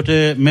 Have you got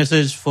a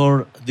message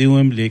for the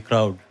Wembley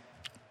crowd?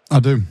 I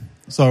do.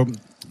 So,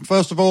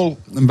 first of all,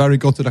 I'm very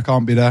gutted I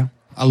can't be there.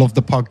 I love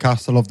the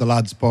podcast, I love the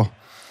lads, but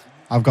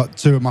I've got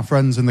two of my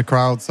friends in the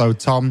crowd. So,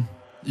 Tom,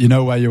 you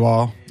know where you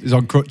are. He's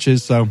on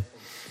crutches, so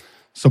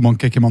someone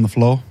kick him on the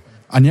floor.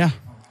 And yeah,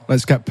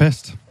 let's get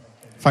pissed.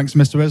 Thanks,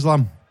 Mr.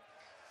 Islam.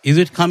 Is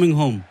it coming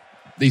home?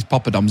 These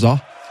poppadoms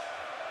are.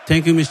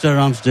 Thank you, Mr.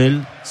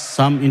 Ramsdale.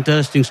 Some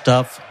interesting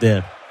stuff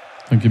there.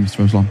 Thank you,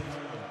 Mr. Islam.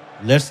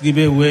 Let's give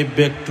a wave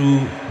back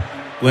to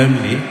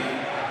Wembley.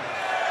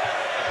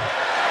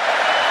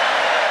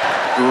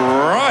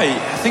 Right,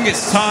 I think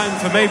it's time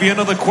for maybe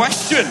another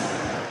question.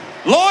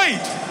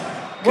 Lloyd,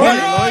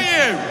 where are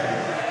you?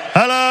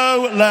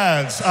 Hello,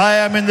 lads. I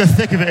am in the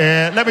thick of it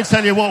here. Let me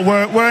tell you what,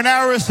 we're an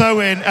hour or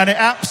so in, and it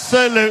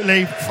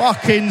absolutely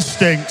fucking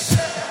stinks.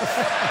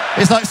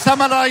 It's like Sam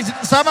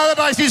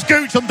Allardyce's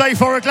gooch on day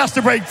 4 of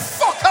Glastonbury.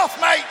 Fuck off,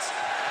 mate!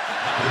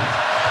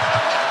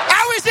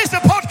 How is this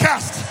a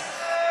podcast?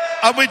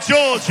 I'm with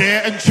George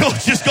here, and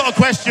George has got a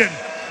question.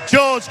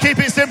 George, keep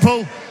it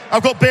simple.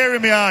 I've got beer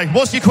in my eye.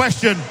 What's your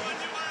question?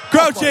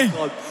 Grouchy,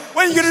 when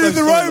are you going to do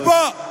the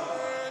robot?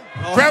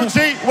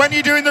 Grouchy, when are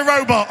you doing the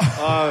robot?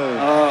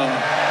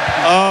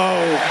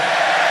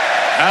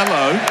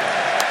 Hello.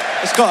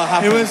 It's got to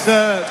happen.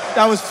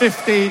 That was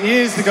 15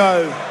 years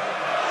ago.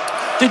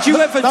 Did you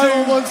ever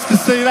No one wants to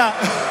see that.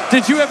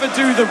 Did you ever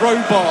do the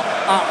robot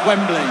at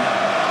Wembley?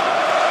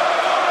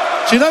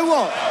 Do you know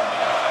what?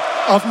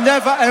 I've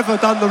never ever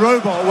done the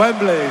robot at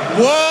Wembley.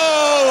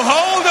 Whoa,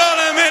 hold on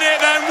a minute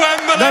then,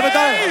 Wembley. Never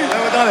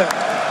done it.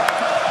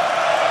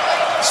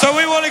 So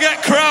we want to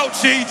get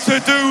Crouchy to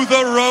do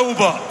the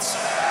robot.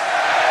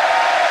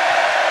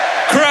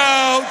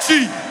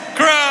 Crouchy,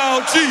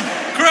 Crouchy,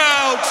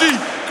 Crouchy,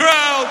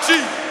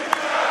 Crouchy.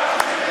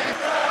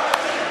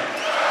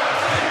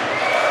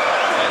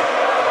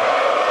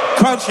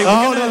 Crouchy,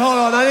 hold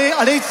on.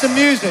 I need some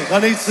music.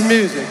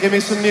 Give me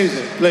some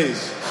music,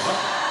 please.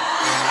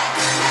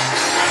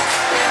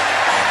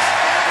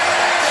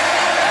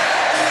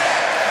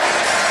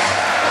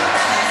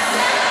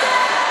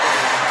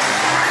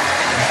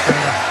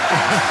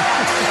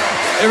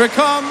 Here it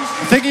comes.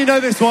 I think you know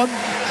this one.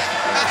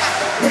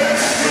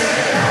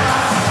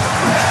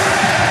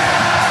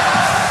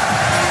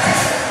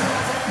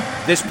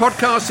 This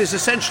podcast is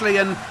essentially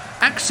an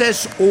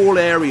access all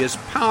areas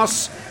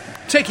pass,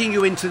 taking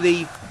you into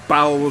the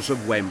bowels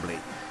of Wembley.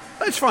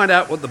 Let's find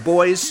out what the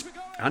boys,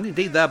 and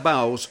indeed their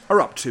bowels,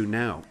 are up to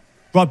now.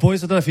 Right,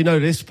 boys, I don't know if you know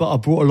this, but I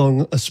brought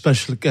along a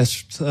special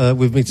guest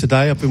with me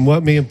today.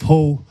 Me and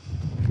Paul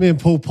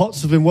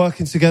Potts have been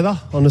working together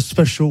on a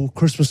special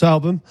Christmas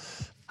album.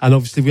 And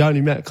obviously we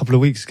only met a couple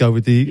of weeks ago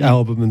with the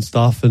album and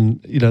stuff,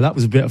 and, you know, that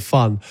was a bit of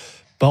fun.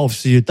 But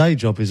obviously your day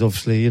job is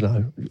obviously, you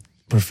know,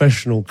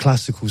 professional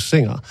classical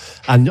singer.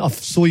 And I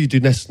saw you do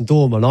Nessun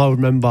Dorma, and I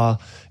remember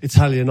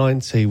Italia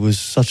 90 was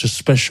such a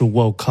special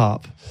World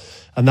Cup,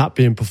 and that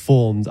being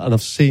performed, and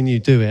I've seen you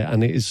do it,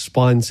 and it is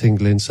spine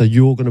tingling. So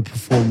you're going to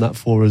perform that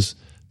for us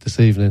this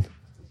evening.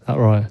 Is that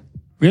right?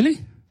 Really?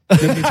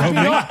 Nobody told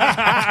me.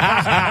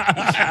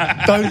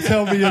 Don't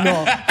tell me you're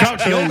not.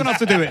 Crouchy, you're going to have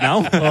to do it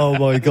now. Oh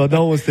my God,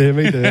 no one wants to hear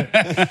me do it.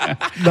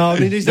 No, I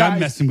mean, I'm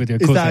messing with you.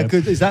 Of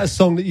course is that a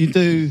song that you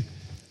do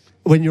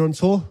when you're on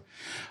tour?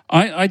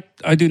 I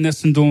do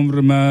Nessun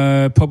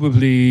Dorma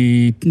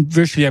probably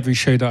virtually every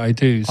show that I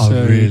do.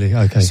 Oh, really?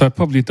 Okay. So I've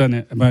probably done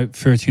it about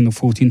 13 or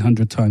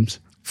 1400 times.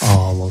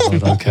 Oh my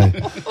God, okay.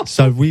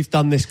 So we've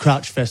done this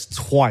Crouchfest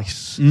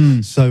twice.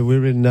 So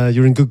you're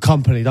in good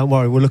company. Don't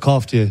worry, we'll look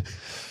after you.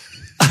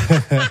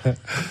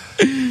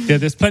 Yeah,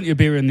 there's plenty of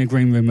beer in the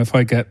green room if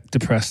I get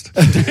depressed.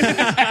 You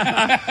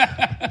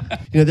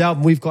know, the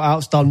album we've got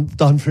out's done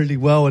really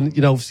well, and,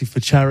 you know, obviously for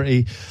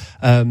charity,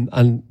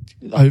 and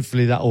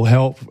hopefully that will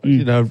help.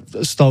 You know,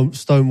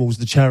 Stonewall's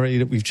the charity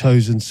that we've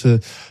chosen for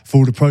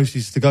all the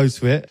proceeds to go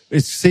to it.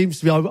 It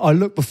seems to be, I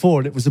looked before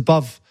and it was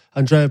above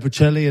Andrea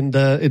Bocelli in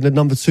the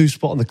number 2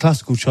 spot on the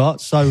classical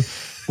chart. So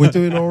we're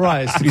doing all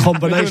right. It's the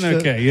combination,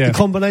 the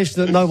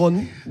combination that no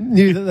one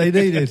knew that they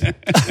needed.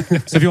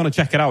 So if you want to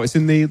check it out, it's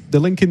in the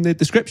link in the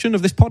description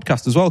of this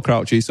podcast as well,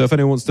 Crouchy. So if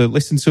anyone wants to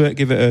listen to it,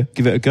 give it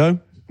a go.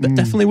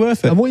 Definitely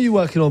worth it. And what are you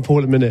working on, Paul,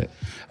 at the minute?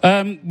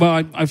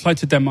 Well, I fly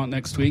to Denmark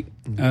next week.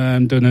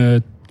 Doing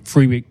a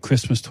 3-week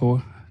Christmas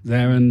tour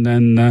there, and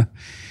then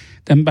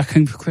back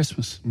home for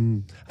Christmas.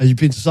 And you've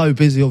been so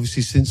busy,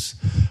 obviously, since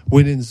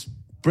winning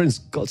Britain's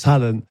Got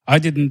Talent. I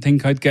didn't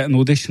think I'd get an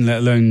audition, let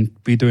alone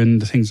be doing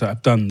the things that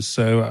I've done.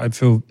 So I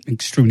feel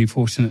extremely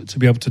fortunate to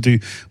be able to do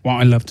what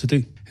I love to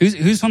do.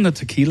 Who's on the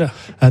tequila?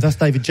 That's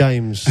David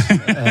James.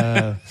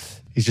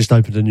 He's just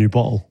opened a new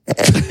bottle.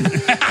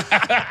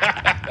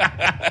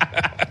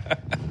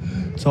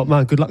 Top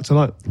man, good luck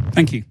tonight.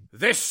 Thank you.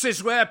 This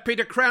is where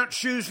Peter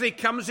Crouch usually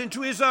comes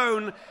into his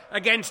own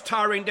against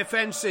tiring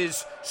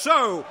defences.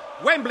 So,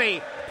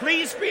 Wembley,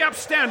 please be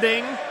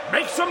upstanding,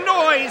 make some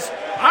noise,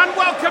 and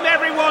welcome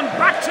everyone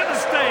back to the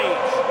stage.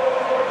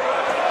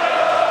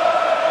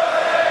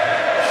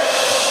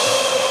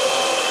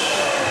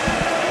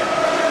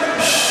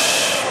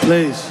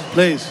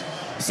 Please.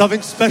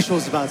 Something special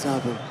is about to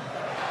happen.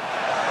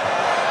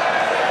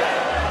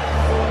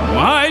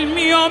 While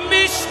mio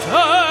mister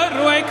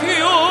è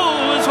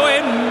chiuso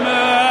in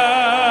me,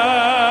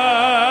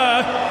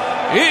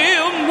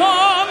 il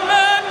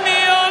nome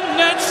mio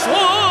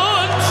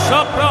nessun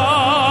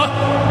saprà,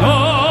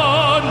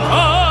 non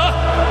va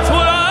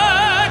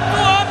sulla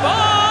tua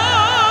bocca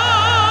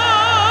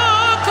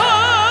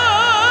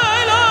e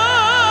lo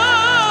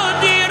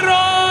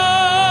dirò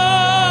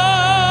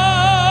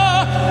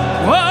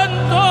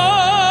quando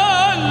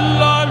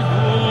la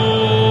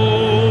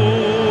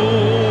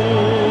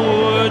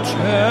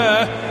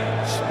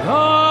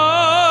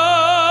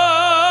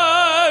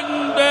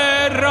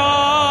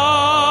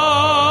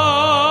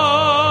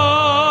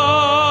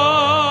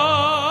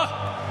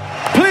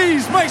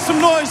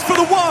for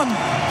the one,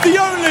 the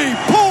only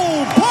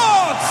Paul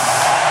Potts.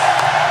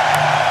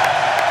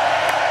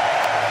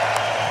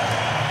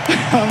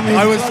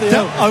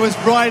 I was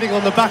riding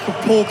on the back of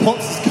Paul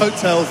Potts'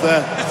 coattails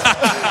there,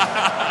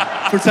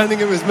 pretending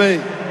it was me.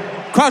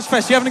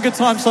 Crouchfest, you having a good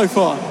time so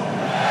far?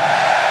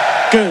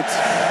 Good.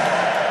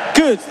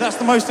 That's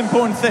the most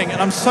important thing,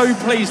 and I'm so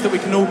pleased that we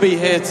can all be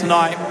here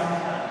tonight.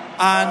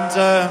 And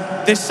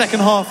this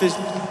second half is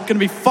going to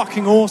be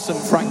fucking awesome,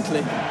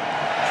 frankly.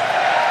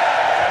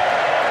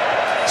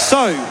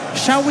 So,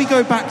 shall we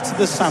go back to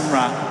the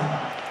Samrat?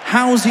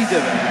 How's he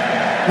doing?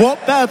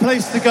 What better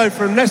place to go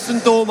from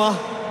Nessun Dorma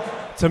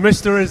to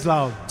Mr.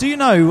 Islam? Do you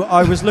know,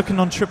 I was looking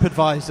on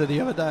TripAdvisor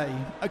the other day,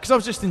 because I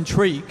was just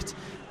intrigued,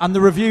 and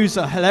the reviews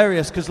are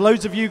hilarious, because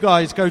loads of you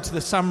guys go to the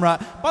Samrat.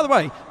 By the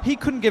way, he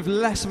couldn't give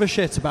less of a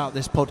shit about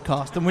this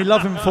podcast, and we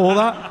love him for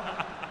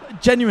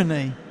that.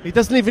 Genuinely. He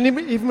doesn't even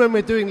when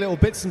we're doing little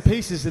bits and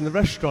pieces in the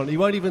restaurant, he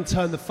won't even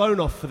turn the phone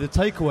off for the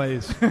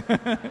takeaways.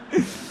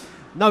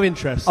 No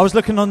interest. I was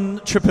looking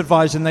on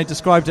TripAdvisor and they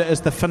described it as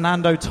the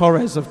Fernando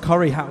Torres of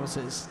curry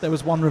houses. There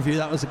was one review,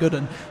 that was a good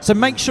one. So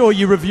make sure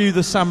you review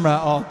the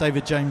Samrat. Oh,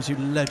 David James, you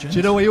legend. Do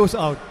you know what you also...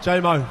 Oh,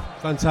 J-Mo,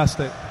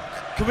 fantastic.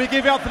 Can we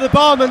give it up for the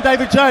barman,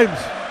 David James?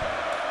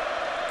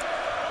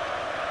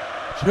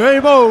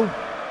 J-Mo.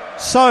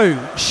 So,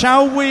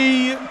 shall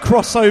we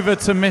cross over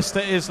to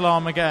Mr.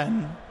 Islam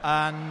again?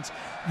 And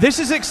this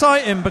is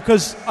exciting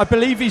because I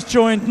believe he's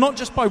joined not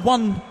just by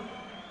one,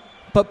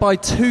 but by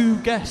 2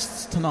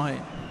 guests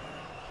tonight.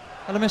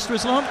 Hello, Mr.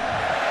 Islam.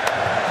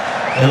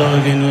 Hello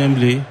again,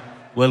 Wembley.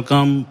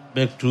 Welcome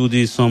back to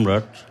the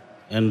Samrat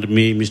and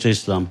me, Mr.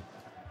 Islam.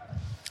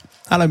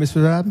 Hello, Mr.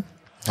 Islam.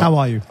 How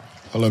are you?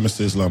 Hello,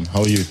 Mr. Islam.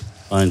 How are you?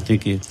 Fine,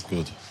 thank you.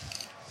 Good.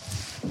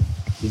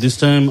 This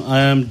time I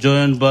am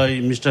joined by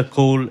Mr.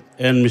 Cole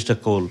and Mr.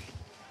 Cole.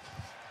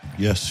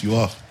 Yes, you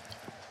are.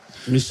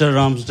 Mr.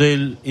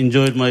 Ramsdale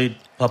enjoyed my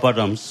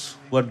papadums.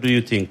 What do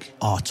you think?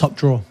 Oh, top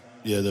draw.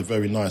 Yeah, they're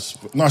very nice.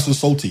 Nice and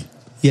salty.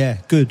 Yeah,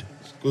 good.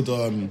 Good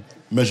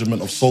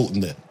measurement of salt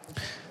in there.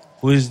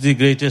 Who is the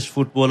greatest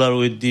footballer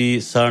with the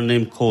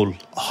surname Cole?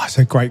 Oh, that's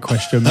a great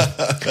question.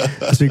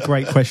 That's a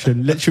great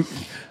question. Literally,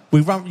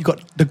 you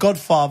got the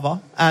Godfather,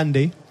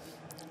 Andy.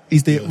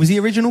 Was the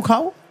original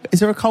Cole?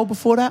 Is there a Cole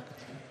before that?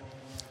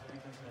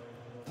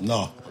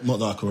 No, not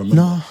that I can remember.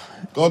 No.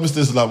 Go on, Mr.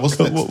 Islam. What's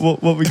next?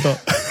 What we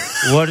got?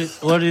 What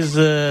is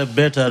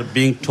better,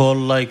 being tall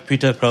like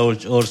Peter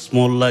Crouch or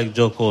small like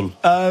Joe Cole?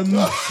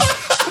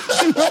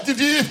 Did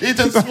you eat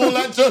a small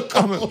like Joe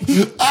Cole?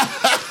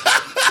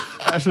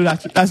 That's a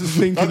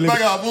stinking. That's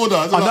bang out of order.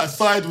 That's like a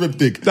side rib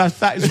dig.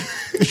 That is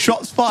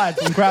shots fired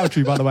from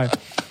Crouchy, by the way.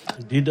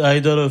 Did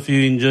either of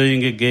you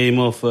enjoying a game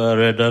of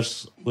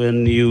Raiders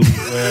when you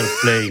were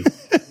playing?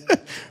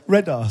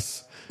 Red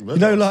Arse. You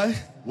know, like...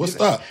 What's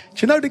that?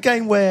 Do you know the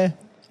game where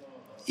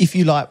if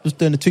you was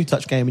doing a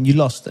 2-touch game and you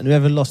lost, and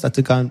whoever lost had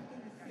to go and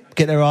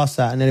get their arse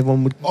out, and then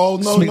everyone would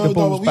sneak the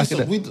balls back at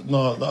it?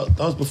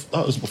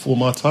 That was before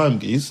my time,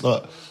 geez.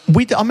 Like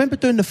I remember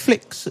doing the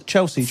flicks at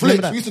Chelsea.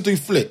 Flicks. We used to do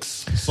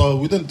flicks, so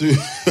we didn't do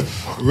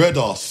red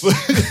arse.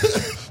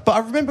 But I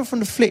remember from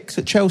the flicks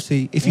at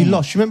Chelsea, if you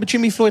lost, you remember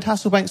Jimmy Floyd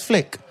Hasselbank's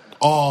flick?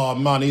 Oh,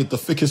 man, he had the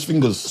thickest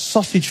fingers.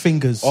 Sausage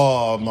fingers.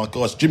 Oh, my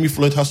gosh. Jimmy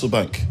Floyd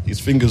Hasselbank. His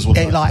fingers were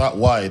that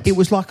wide. It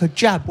was like a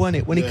jab,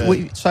 wasn't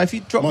it? So if you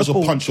drop might the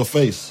ball... as well punch your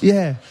face.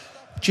 Yeah.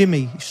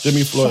 Jimmy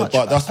Floyd.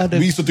 But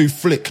we used to do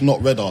flick,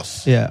 not red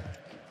ass. Yeah.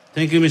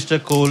 Thank you,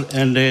 Mr. Cole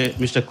and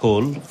Mr.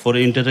 Cole, for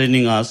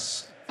entertaining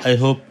us. I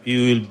hope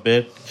you will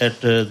be back at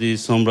the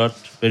Samrat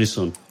very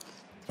soon.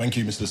 Thank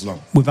you, Mr.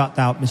 Islam. Without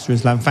doubt, Mr.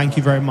 Islam. Thank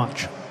you very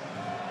much.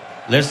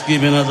 Let's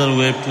give another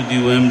wave to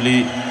the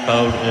Wembley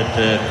crowd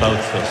at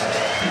Crouchfest.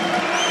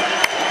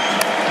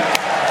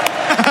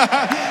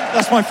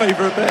 That's my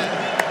favourite bit.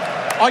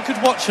 I could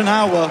watch an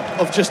hour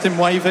of just him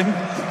waving.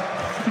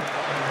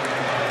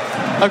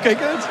 Okay,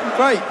 good.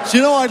 Great. Do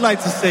you know what I'd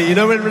like to see? You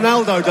know when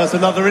Ronaldo does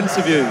another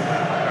interview?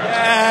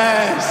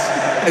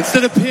 Yes!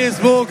 Instead of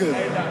Piers Morgan,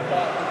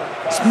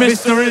 it's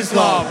Mr.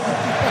 Islam.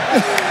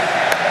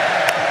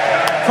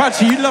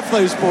 Crouchy, you love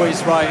those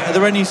boys, right? Are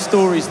there any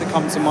stories that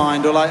come to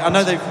mind? Or I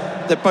know they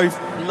both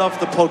love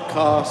the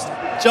podcast.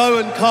 Joe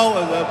and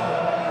Carlton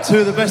are two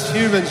of the best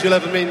humans you'll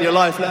ever meet in your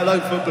life, let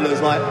alone footballers.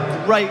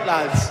 Great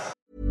lads.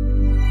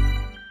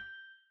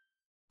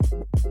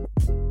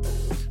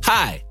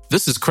 Hi,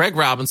 this is Craig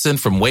Robinson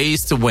from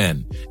Ways to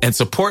Win, and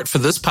support for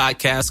this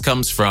podcast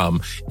comes from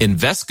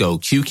Invesco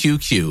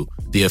QQQ,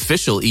 the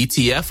official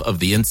ETF of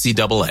the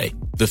NCAA.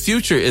 The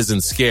future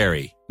isn't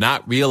scary.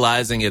 Not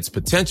realizing its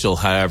potential,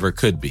 however,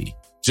 could be.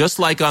 Just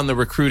like on the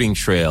recruiting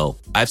trail,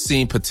 I've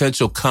seen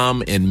potential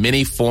come in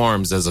many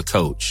forms as a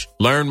coach.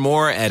 Learn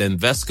more at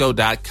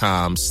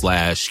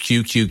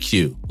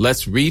Invesco.com/QQQ.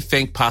 Let's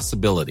rethink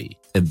possibility.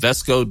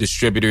 Invesco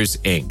Distributors,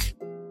 Inc.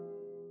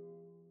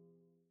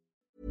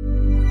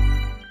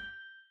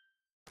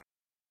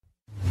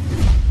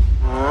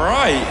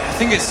 Right, I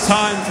think it's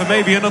time for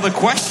maybe another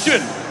question.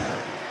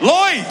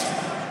 Lloyd,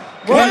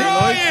 where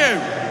are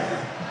you?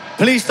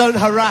 Please don't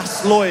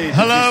harass Lloyd.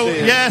 Hello,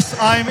 yes,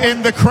 I'm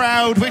in the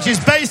crowd, which is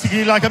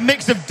basically like a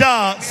mix of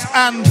darts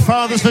and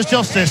Fathers for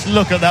Justice.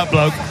 Look at that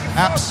bloke.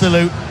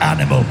 Absolute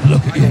animal.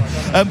 Look at you.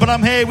 But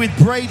I'm here with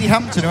Brady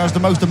Hampton, who has the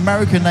most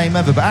American name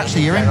ever. But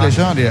actually, you're English,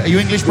 aren't you? Are you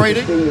English,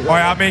 Brady?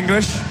 I am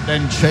English.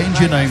 Then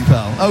change your name,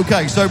 pal.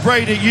 Okay, so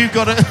Brady, you've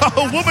got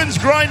a woman's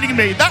grinding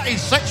me. That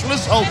is sexual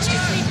assault.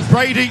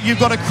 Brady, you've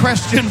got a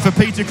question for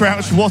Peter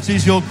Crouch. What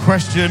is your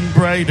question,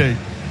 Brady?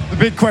 The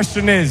big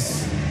question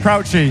is,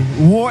 Crouchy,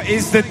 what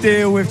is the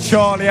deal with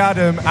Charlie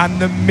Adam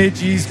and the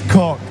midgie's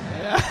cock?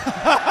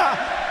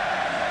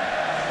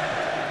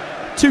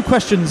 Two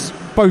questions,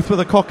 both with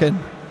a cock in.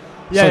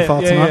 So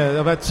far tonight. Yeah.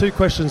 I've had two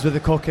questions with a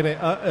cock in it.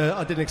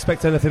 I didn't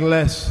expect anything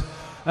less.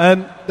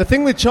 The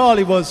thing with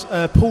Charlie was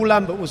Paul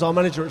Lambert was our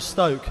manager at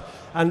Stoke.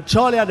 And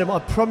Charlie Adam, I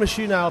promise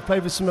you now, I've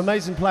played with some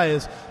amazing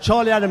players.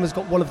 Charlie Adam has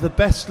got one of the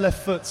best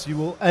left foots you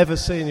will ever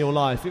see in your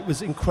life. It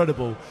was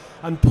incredible.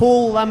 And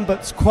Paul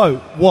Lambert's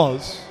quote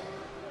was,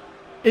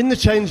 in the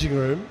changing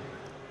room,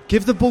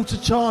 give the ball to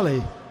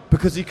Charlie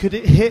because he could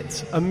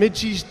hit a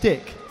midgie's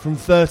dick from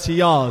 30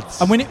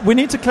 yards. And we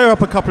need to clear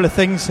up a couple of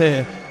things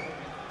here.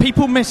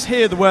 People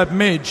mishear the word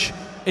midge.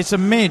 It's a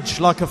midge,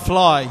 like a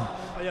fly.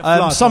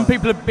 Some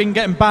people have been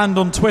getting banned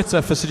on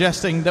Twitter for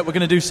suggesting that we're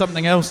going to do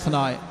something else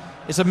tonight.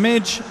 It's a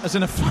midge, as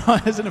in a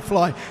fly, as in a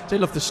fly. They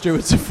love the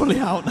stewards are fully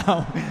out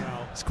now.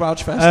 It's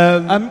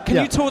Crouchfest. Can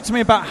you talk to me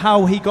about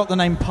how he got the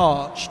name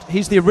Parched?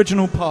 He's the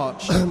original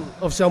Parched.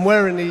 Obviously, I'm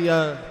wearing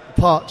the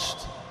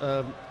Parched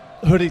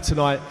hoodie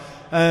tonight.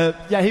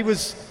 He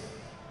was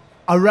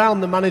around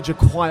the manager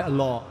quite a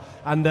lot.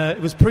 And it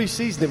was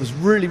pre-season. It was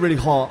really, really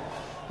hot.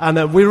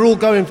 And we were all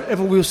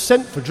we were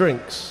sent for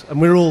drinks.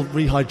 And we were all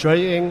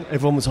rehydrating.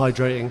 Everyone was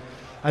hydrating.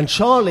 And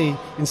Charlie,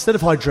 instead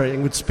of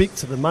hydrating, would speak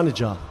to the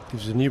manager. He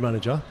was a new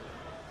manager.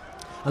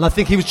 And I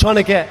think he was trying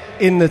to get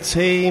in the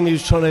team. He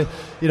was trying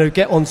to,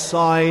 get on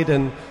side.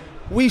 And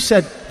we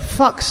said,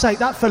 fuck's sake,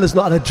 that fella's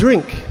not had a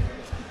drink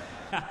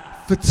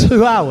for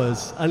 2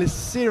 hours. And it's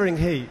searing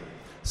heat.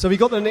 So we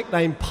got the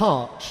nickname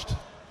Parched.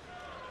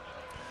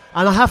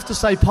 And I have to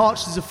say,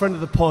 Parched is a friend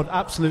of the pod,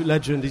 absolute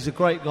legend. He's a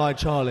great guy,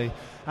 Charlie.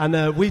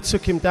 And we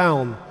took him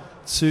down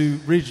to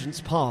Regent's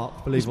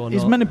Park, believe it or not.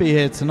 He's meant to be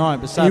here tonight,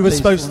 but sadly he was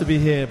supposed to be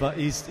here, but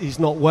he's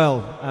not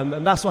well.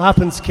 And that's what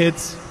happens,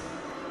 kids.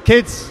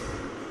 Kids,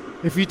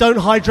 if you don't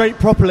hydrate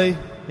properly,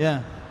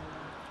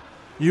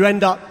 you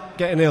end up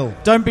getting ill.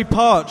 Don't be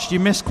parched. You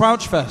miss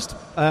Crouchfest.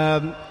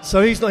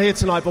 So he's not here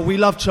tonight, but we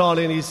love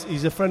Charlie, and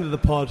he's a friend of the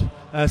pod.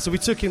 So we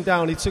took him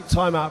down. He took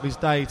time out of his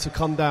day to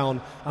come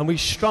down, and we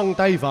strung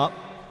Dave up.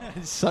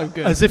 It's so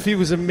good. As if he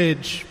was a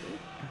midge.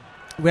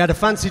 We had a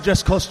fancy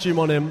dress costume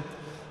on him.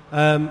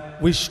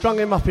 We strung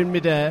him up in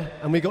midair,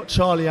 and we got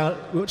Charlie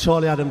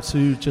Adam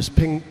to just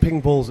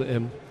ping balls at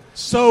him.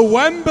 So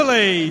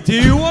Wembley, do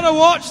you want to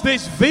watch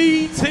this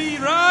VT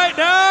right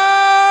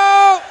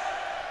now?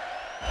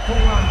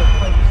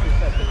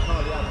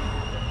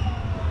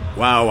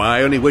 Wow,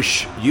 I only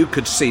wish you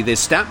could see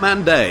this.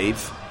 Statman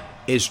Dave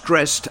is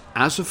dressed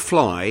as a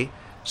fly,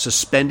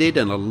 suspended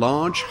in a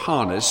large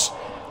harness,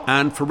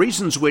 and for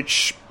reasons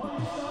which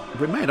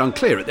remain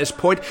unclear at this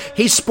point.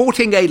 He's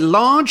sporting a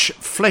large,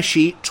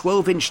 fleshy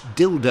 12-inch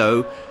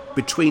dildo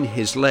between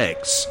his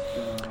legs.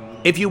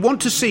 If you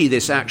want to see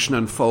this action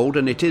unfold,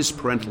 and it is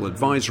parental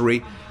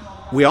advisory,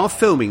 we are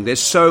filming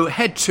this, so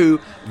head to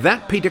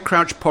That Peter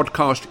Crouch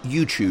Podcast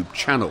YouTube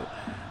channel.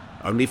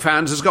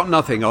 OnlyFans has got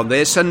nothing on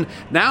this, and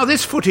now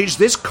this footage,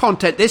 this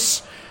content,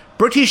 this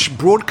British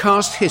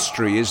broadcast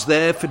history is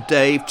there for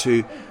Dave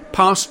to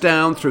pass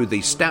down through the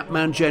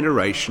Statman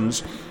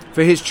generations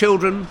for his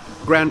children,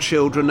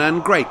 grandchildren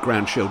and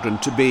great-grandchildren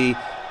to be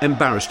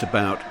embarrassed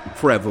about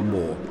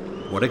forevermore.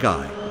 What a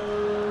guy.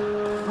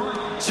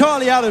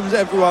 Charlie Adams,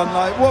 everyone,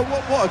 like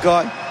what a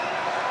guy.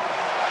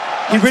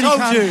 He really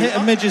can hit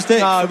a midget's dick.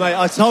 No, mate,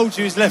 I told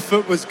you his left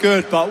foot was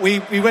good, but we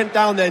went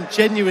down there and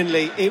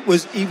genuinely he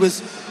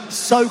was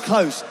so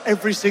close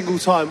every single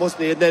time,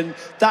 wasn't he? And then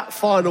that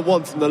final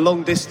one from the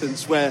long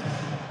distance where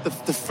the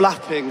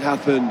flapping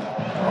happened.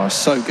 Oh,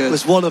 so good.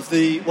 Was one of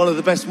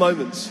the best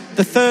moments.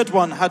 The third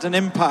one had an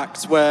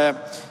impact where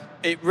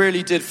it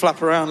really did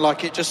flap around,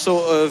 like it just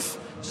sort of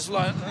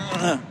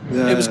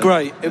it was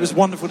great. It was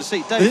wonderful to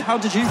see. Dave, how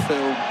did you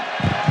feel?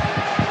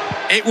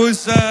 It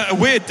was a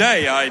weird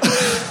day. I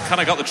kind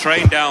of got the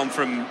train down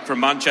from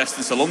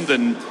Manchester to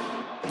London,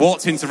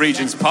 walked into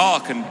Regent's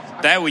Park, and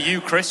there were you,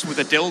 Chris, with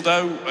a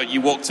dildo.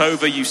 You walked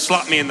over, you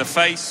slapped me in the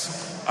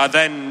face. I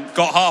then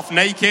got half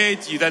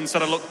naked, you then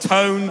sort of looked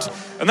toned,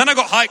 and then I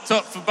got hiked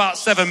up for about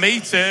 7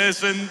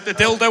 meters and the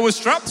dildo was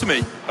strapped to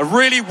me. A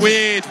really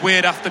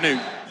weird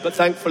afternoon. But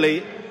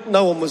thankfully,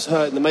 no one was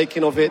hurt in the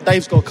making of it.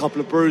 Dave's got a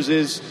couple of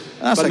bruises,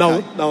 but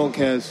okay. no one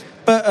cares.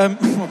 But,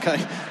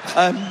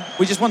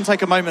 we just want to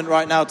take a moment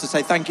right now to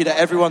say thank you to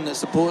everyone that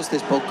supports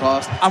this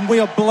podcast, and we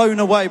are blown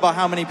away by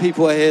how many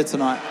people are here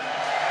tonight.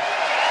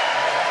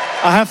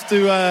 I have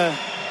to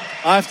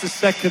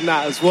second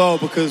that as well,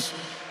 because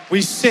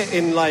we sit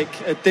in like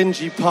a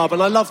dingy pub,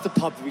 and I love the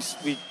pub we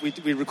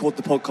record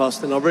the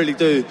podcast in, I really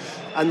do.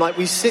 And like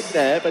we sit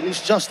there, but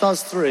it's just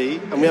us three,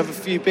 and we have a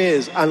few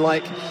beers, and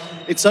like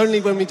it's only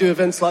when we do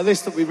events like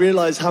this that we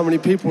realise how many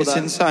people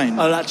insane.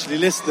 Are actually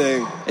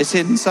listening. It's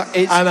insane.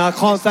 And I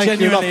can't thank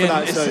you enough for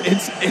that.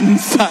 It's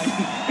insane.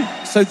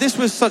 So this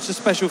was such a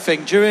special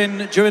thing. During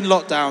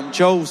lockdown,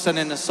 Joel sent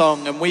in a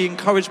song, and we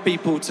encouraged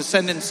people to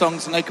send in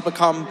songs, and they could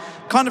become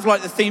kind of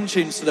like the theme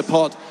tunes to the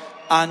pod.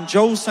 And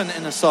Joel sent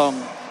in a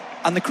song.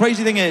 And the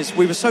crazy thing is,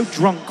 we were so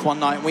drunk one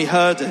night and we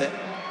heard it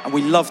and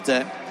we loved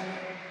it.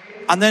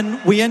 And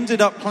then we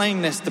ended up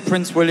playing this to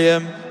Prince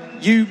William.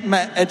 You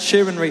met Ed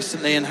Sheeran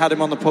recently and had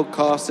him on the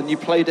podcast, and you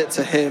played it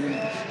to him.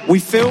 We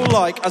feel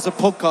like, as a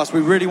podcast,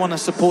 we really want to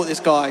support this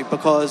guy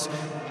because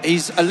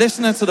he's a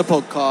listener to the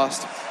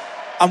podcast.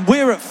 And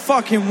we're at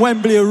fucking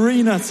Wembley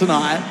Arena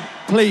tonight.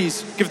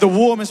 Please give the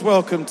warmest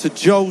welcome to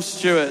Joel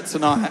Stewart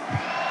tonight.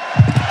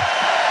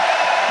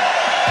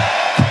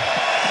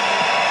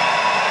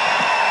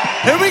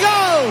 Here we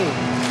go!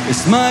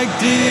 It's Mike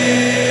Dean,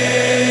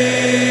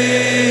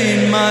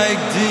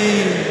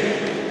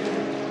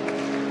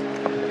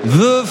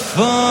 the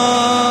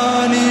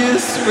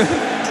funniest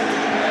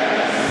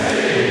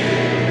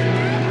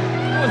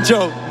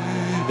Joe.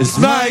 It's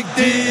Mike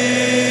Dean,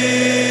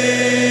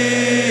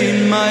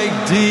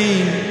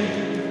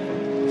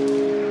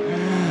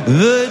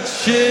 the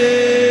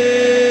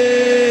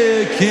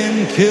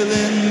chicken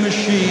killing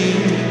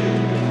machine.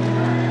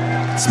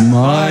 It's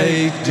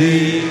Mike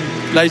Dean.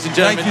 Ladies and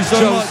gentlemen, thank you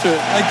so much.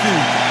 Thank you.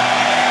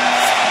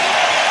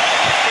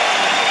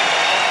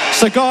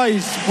 So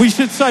guys, we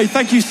should say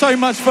thank you so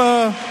much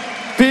for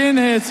being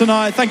here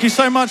tonight. Thank you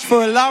so much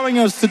for allowing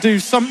us to do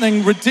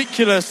something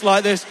ridiculous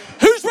like this.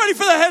 Who's ready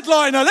for the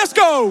headliner? Let's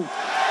go!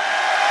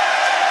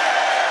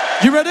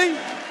 You ready?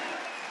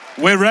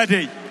 We're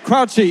ready.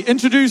 Crouchy,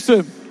 introduce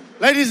him.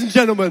 Ladies and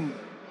gentlemen,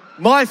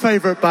 my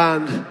favourite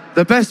band,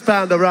 the best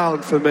band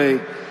around for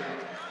me,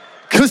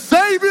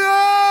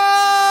 Kasabian!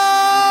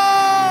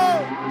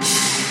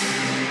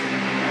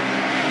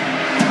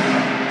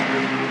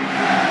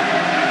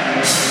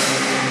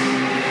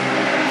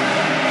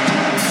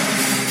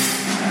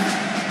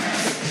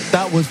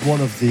 That was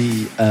one of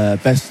the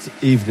best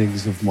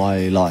evenings of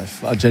my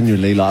life. I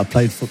genuinely, I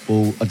played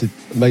football, I did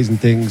amazing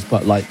things,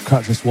 but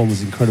Crouchfest 1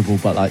 was incredible,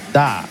 but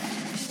that,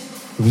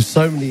 there was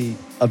so many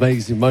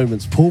amazing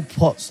moments. Paul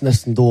Potts'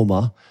 Nessun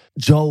Dorma,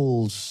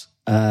 Joel's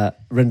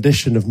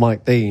rendition of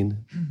Mike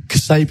Dean,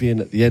 Kasabian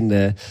at the end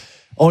there,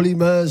 Ollie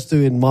Murs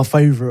doing my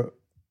favourite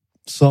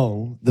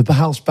song, the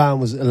house band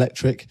was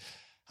electric,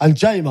 and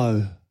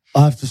J-Mo,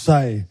 I have to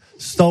say,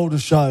 stole the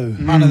show.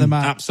 Man of the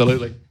match.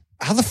 Absolutely.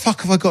 How the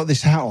fuck have I got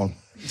this hat on?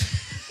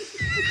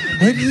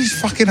 Where did this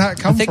fucking hat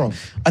come from?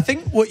 I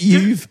think what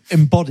you've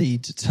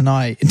embodied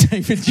tonight in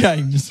David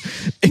James,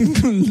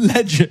 England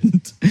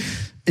legend,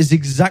 is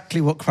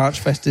exactly what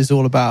Crouchfest is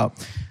all about.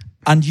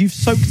 And you've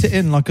soaked it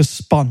in like a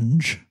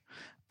sponge.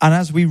 And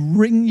as we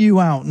ring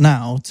you out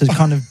now to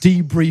kind of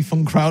debrief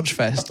on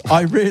Crouchfest,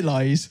 I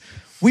realise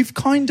we've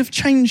kind of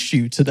changed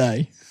you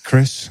today.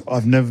 Chris,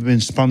 I've never been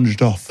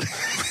sponged off.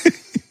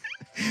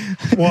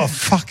 What a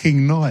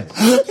fucking night.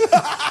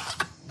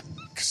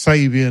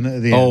 Kasabian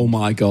at the end. Oh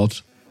my God.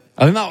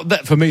 I think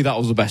that for me, that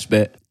was the best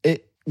bit.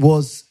 It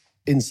was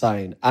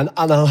insane. And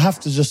I'll have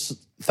to just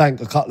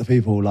thank a couple of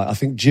people. Like, I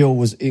think Jill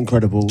was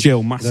incredible.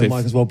 Jill, massive.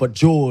 Mike as well. But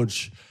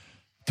George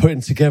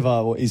putting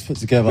together what he's put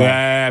together.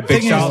 Yeah,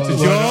 big shout out to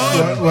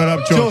George. Well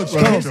up, George.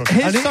 Well up, George.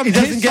 He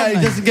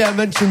doesn't get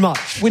mentioned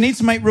much. We need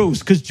to make rules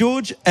because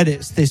George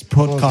edits this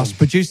podcast,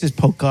 produces this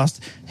podcast.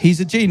 He's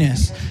a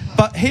genius.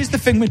 But here's the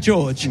thing with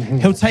George.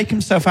 He'll take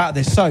himself out of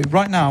this. So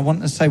right now, I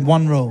want to say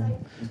one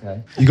rule.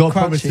 Okay. You got to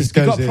promise this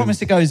goes in. You got to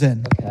promise it goes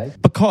in. Okay.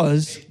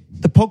 Because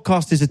the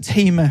podcast is a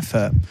team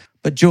effort.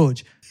 But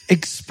George,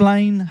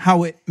 explain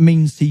how it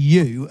means to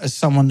you as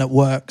someone that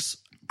works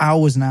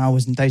hours and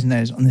hours and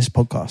days on this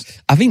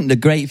podcast. I think the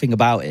great thing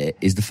about it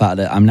is the fact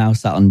that I'm now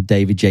sat on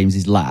David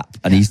James's lap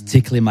and he's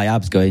tickling my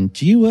abs going,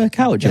 do you work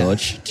out,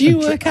 George? Do you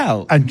work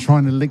out? And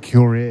trying to lick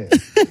your ear.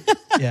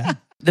 Yeah.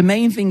 The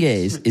main thing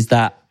is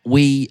that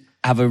we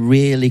have a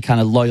really kind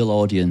of loyal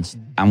audience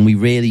and we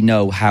really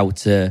know how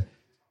to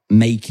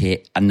make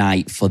it a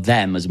night for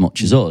them as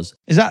much as us.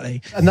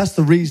 Exactly. And that's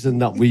the reason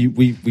that we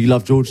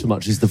love George so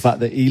much, is the fact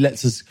that he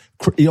lets us,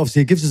 he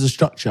gives us a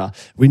structure.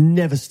 We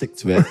never stick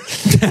to it.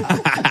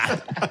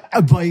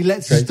 But he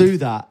lets us do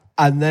that.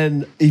 And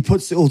then he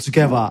puts it all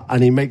together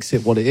and he makes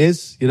it what it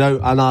is, you know.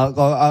 And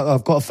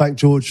I've got to thank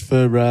George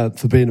for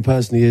being the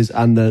person he is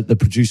and the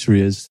producer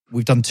he is.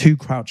 We've done 2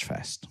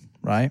 Crouchfest,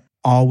 right?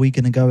 Are we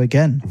going to go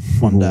again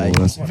one day?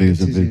 That's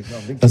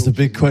a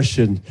big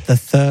question. The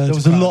third. There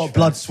was a lot of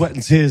blood, sweat,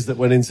 and tears that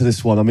went into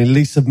this one. I mean,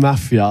 Lisa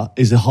Mafia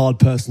is a hard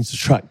person to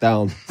track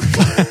down. She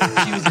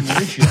was in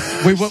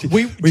Mauritius.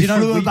 We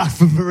flew her back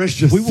from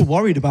Mauritius. We were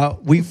worried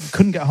we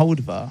couldn't get hold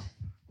of her.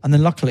 And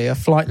then luckily a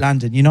flight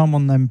landed. You know, I'm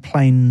on them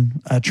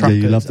plane trackers. Yeah,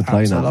 you love the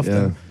plane apps. I love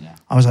them.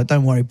 I was like,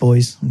 don't worry,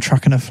 boys. I'm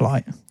tracking her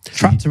flight.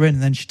 Tracked her in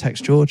and then she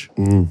texts George.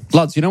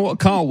 Lads, you know what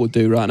Carl would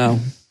do right now?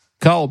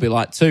 Carl will be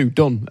like, 2,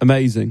 done,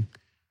 amazing.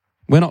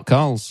 We're not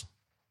Carls.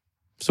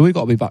 So we've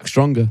got to be back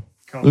stronger.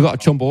 We've got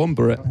to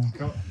Chumbawamba it.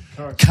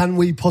 Can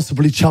we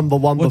possibly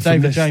Chumbawamba from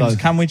David this, James, though?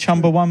 can we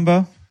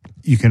Chumbawamba?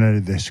 You can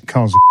edit this.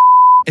 Carl's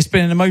It's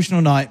been an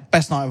emotional night,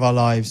 best night of our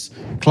lives.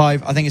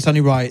 Clive, I think it's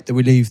only right that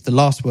we leave the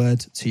last word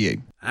to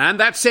you. And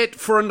that's it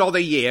for another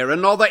year.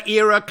 Another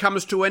era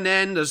comes to an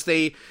end as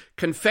the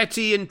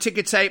confetti and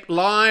ticker tape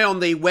lie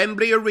on the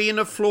Wembley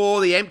Arena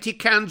floor, the empty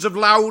cans of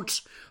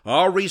Lout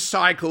are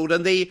recycled,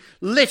 and the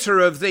litter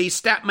of the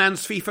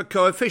Statman's FIFA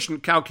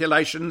coefficient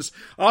calculations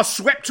are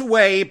swept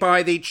away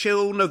by the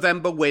chill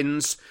November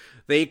winds.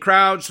 The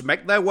crowds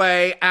make their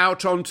way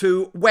out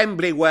onto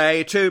Wembley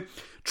Way to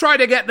try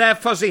to get their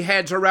fuzzy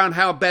heads around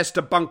how best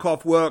to bunk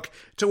off work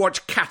to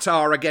watch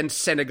Qatar against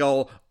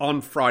Senegal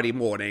on Friday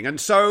morning. And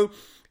so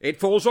it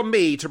falls on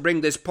me to bring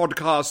this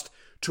podcast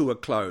to a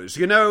close.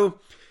 You know,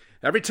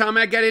 every time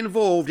I get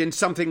involved in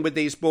something with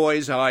these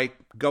boys, I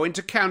go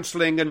into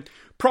counselling and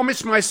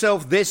promise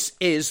myself this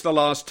is the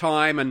last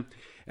time. And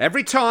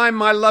every time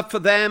my love for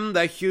them,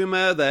 their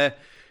humour, their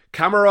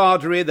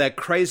camaraderie, their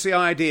crazy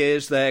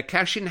ideas, their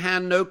cash in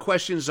hand, no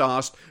questions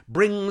asked,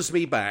 brings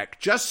me back,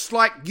 just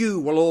like you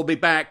will all be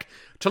back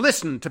to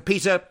listen to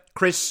Peter,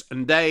 Chris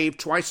and Dave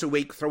twice a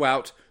week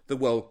throughout the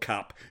World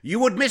Cup. You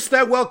would miss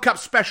their World Cup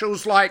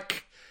specials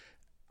like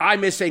I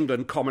Miss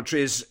England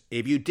commentaries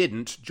if you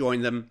didn't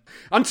join them.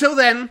 Until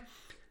then,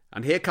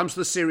 and here comes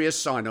the serious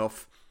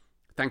sign-off,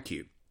 thank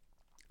you.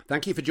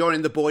 Thank you for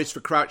joining the boys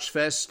for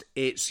Crouchfest.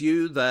 It's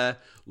you, the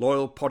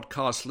loyal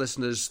podcast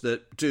listeners,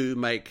 that do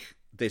make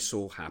this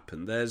all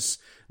happen. There's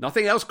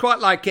nothing else quite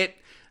like it,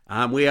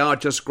 and we are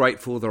just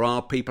grateful there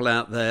are people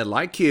out there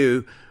like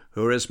you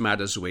who are as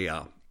mad as we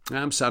are.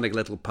 I'm sounding a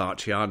little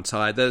parchy, aren't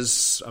I?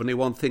 There's only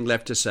one thing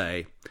left to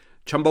say.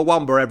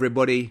 Chumbawamba,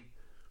 everybody.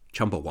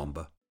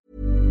 Chumbawamba.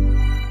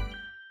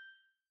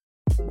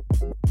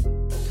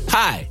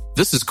 Hi,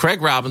 this is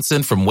Craig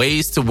Robinson from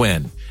Ways to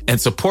Win, and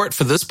support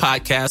for this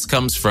podcast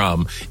comes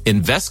from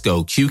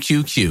Invesco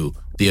QQQ,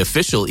 the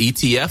official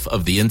ETF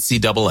of the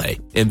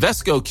NCAA.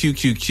 Invesco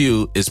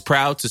QQQ is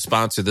proud to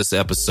sponsor this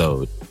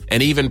episode,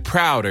 and even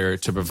prouder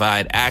to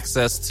provide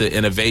access to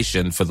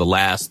innovation for the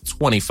last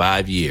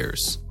 25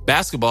 years.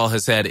 Basketball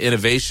has had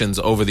innovations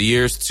over the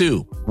years,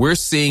 too. We're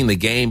seeing the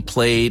game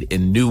played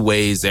in new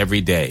ways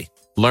every day.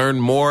 Learn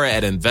more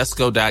at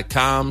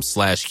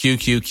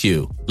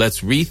Invesco.com/QQQ.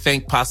 Let's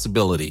rethink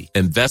possibility.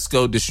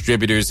 Invesco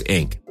Distributors,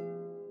 Inc.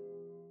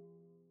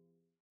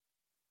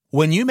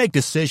 When you make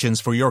decisions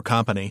for your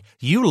company,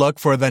 you look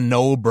for the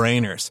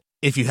no-brainers.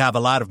 If you have a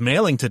lot of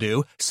mailing to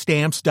do,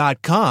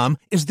 Stamps.com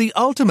is the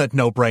ultimate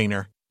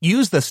no-brainer.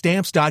 Use the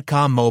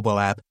Stamps.com mobile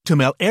app to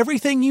mail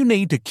everything you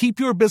need to keep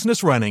your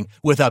business running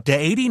with up to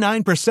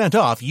 89%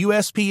 off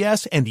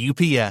USPS and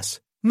UPS.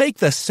 Make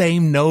the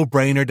same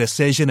no-brainer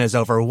decision as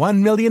over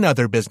 1 million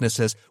other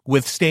businesses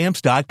with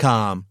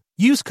Stamps.com.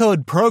 Use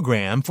code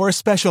PROGRAM for a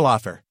special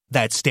offer.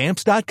 That's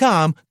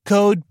Stamps.com,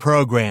 code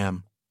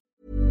PROGRAM.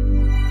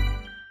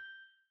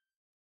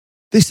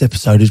 This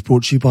episode is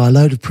brought to you by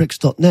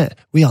aloadofpricks.net.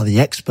 We are the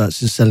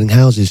experts in selling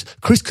houses.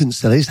 Chris couldn't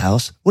sell his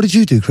house. What did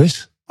you do,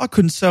 Chris? I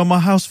couldn't sell my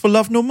house for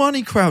love nor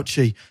money,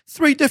 Crouchy.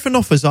 3 different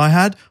offers I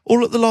had,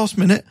 all at the last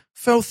minute,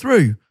 fell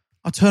through.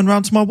 I turned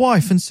round to my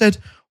wife and said,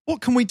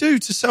 what can we do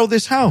to sell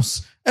this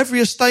house? Every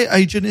estate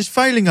agent is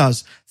failing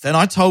us. Then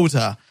I told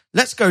her,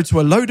 let's go to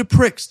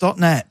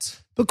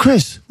aloadofpricks.net. But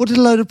Chris, what did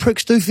a load of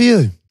pricks do for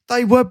you?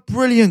 They were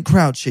brilliant,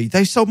 Crouchy.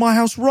 They sold my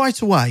house right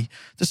away.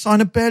 The sign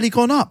had barely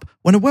gone up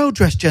when a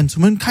well-dressed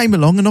gentleman came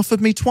along and offered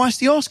me twice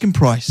the asking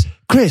price.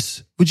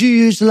 Chris, would you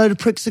use a load of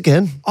pricks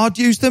again? I'd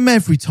use them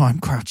every time,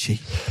 Crouchy.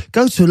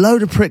 Go to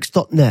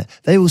aloadofpricks.net.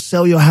 They will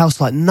sell your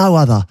house like no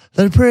other.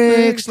 Load of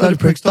pricks,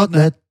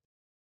 loadofpricks.net.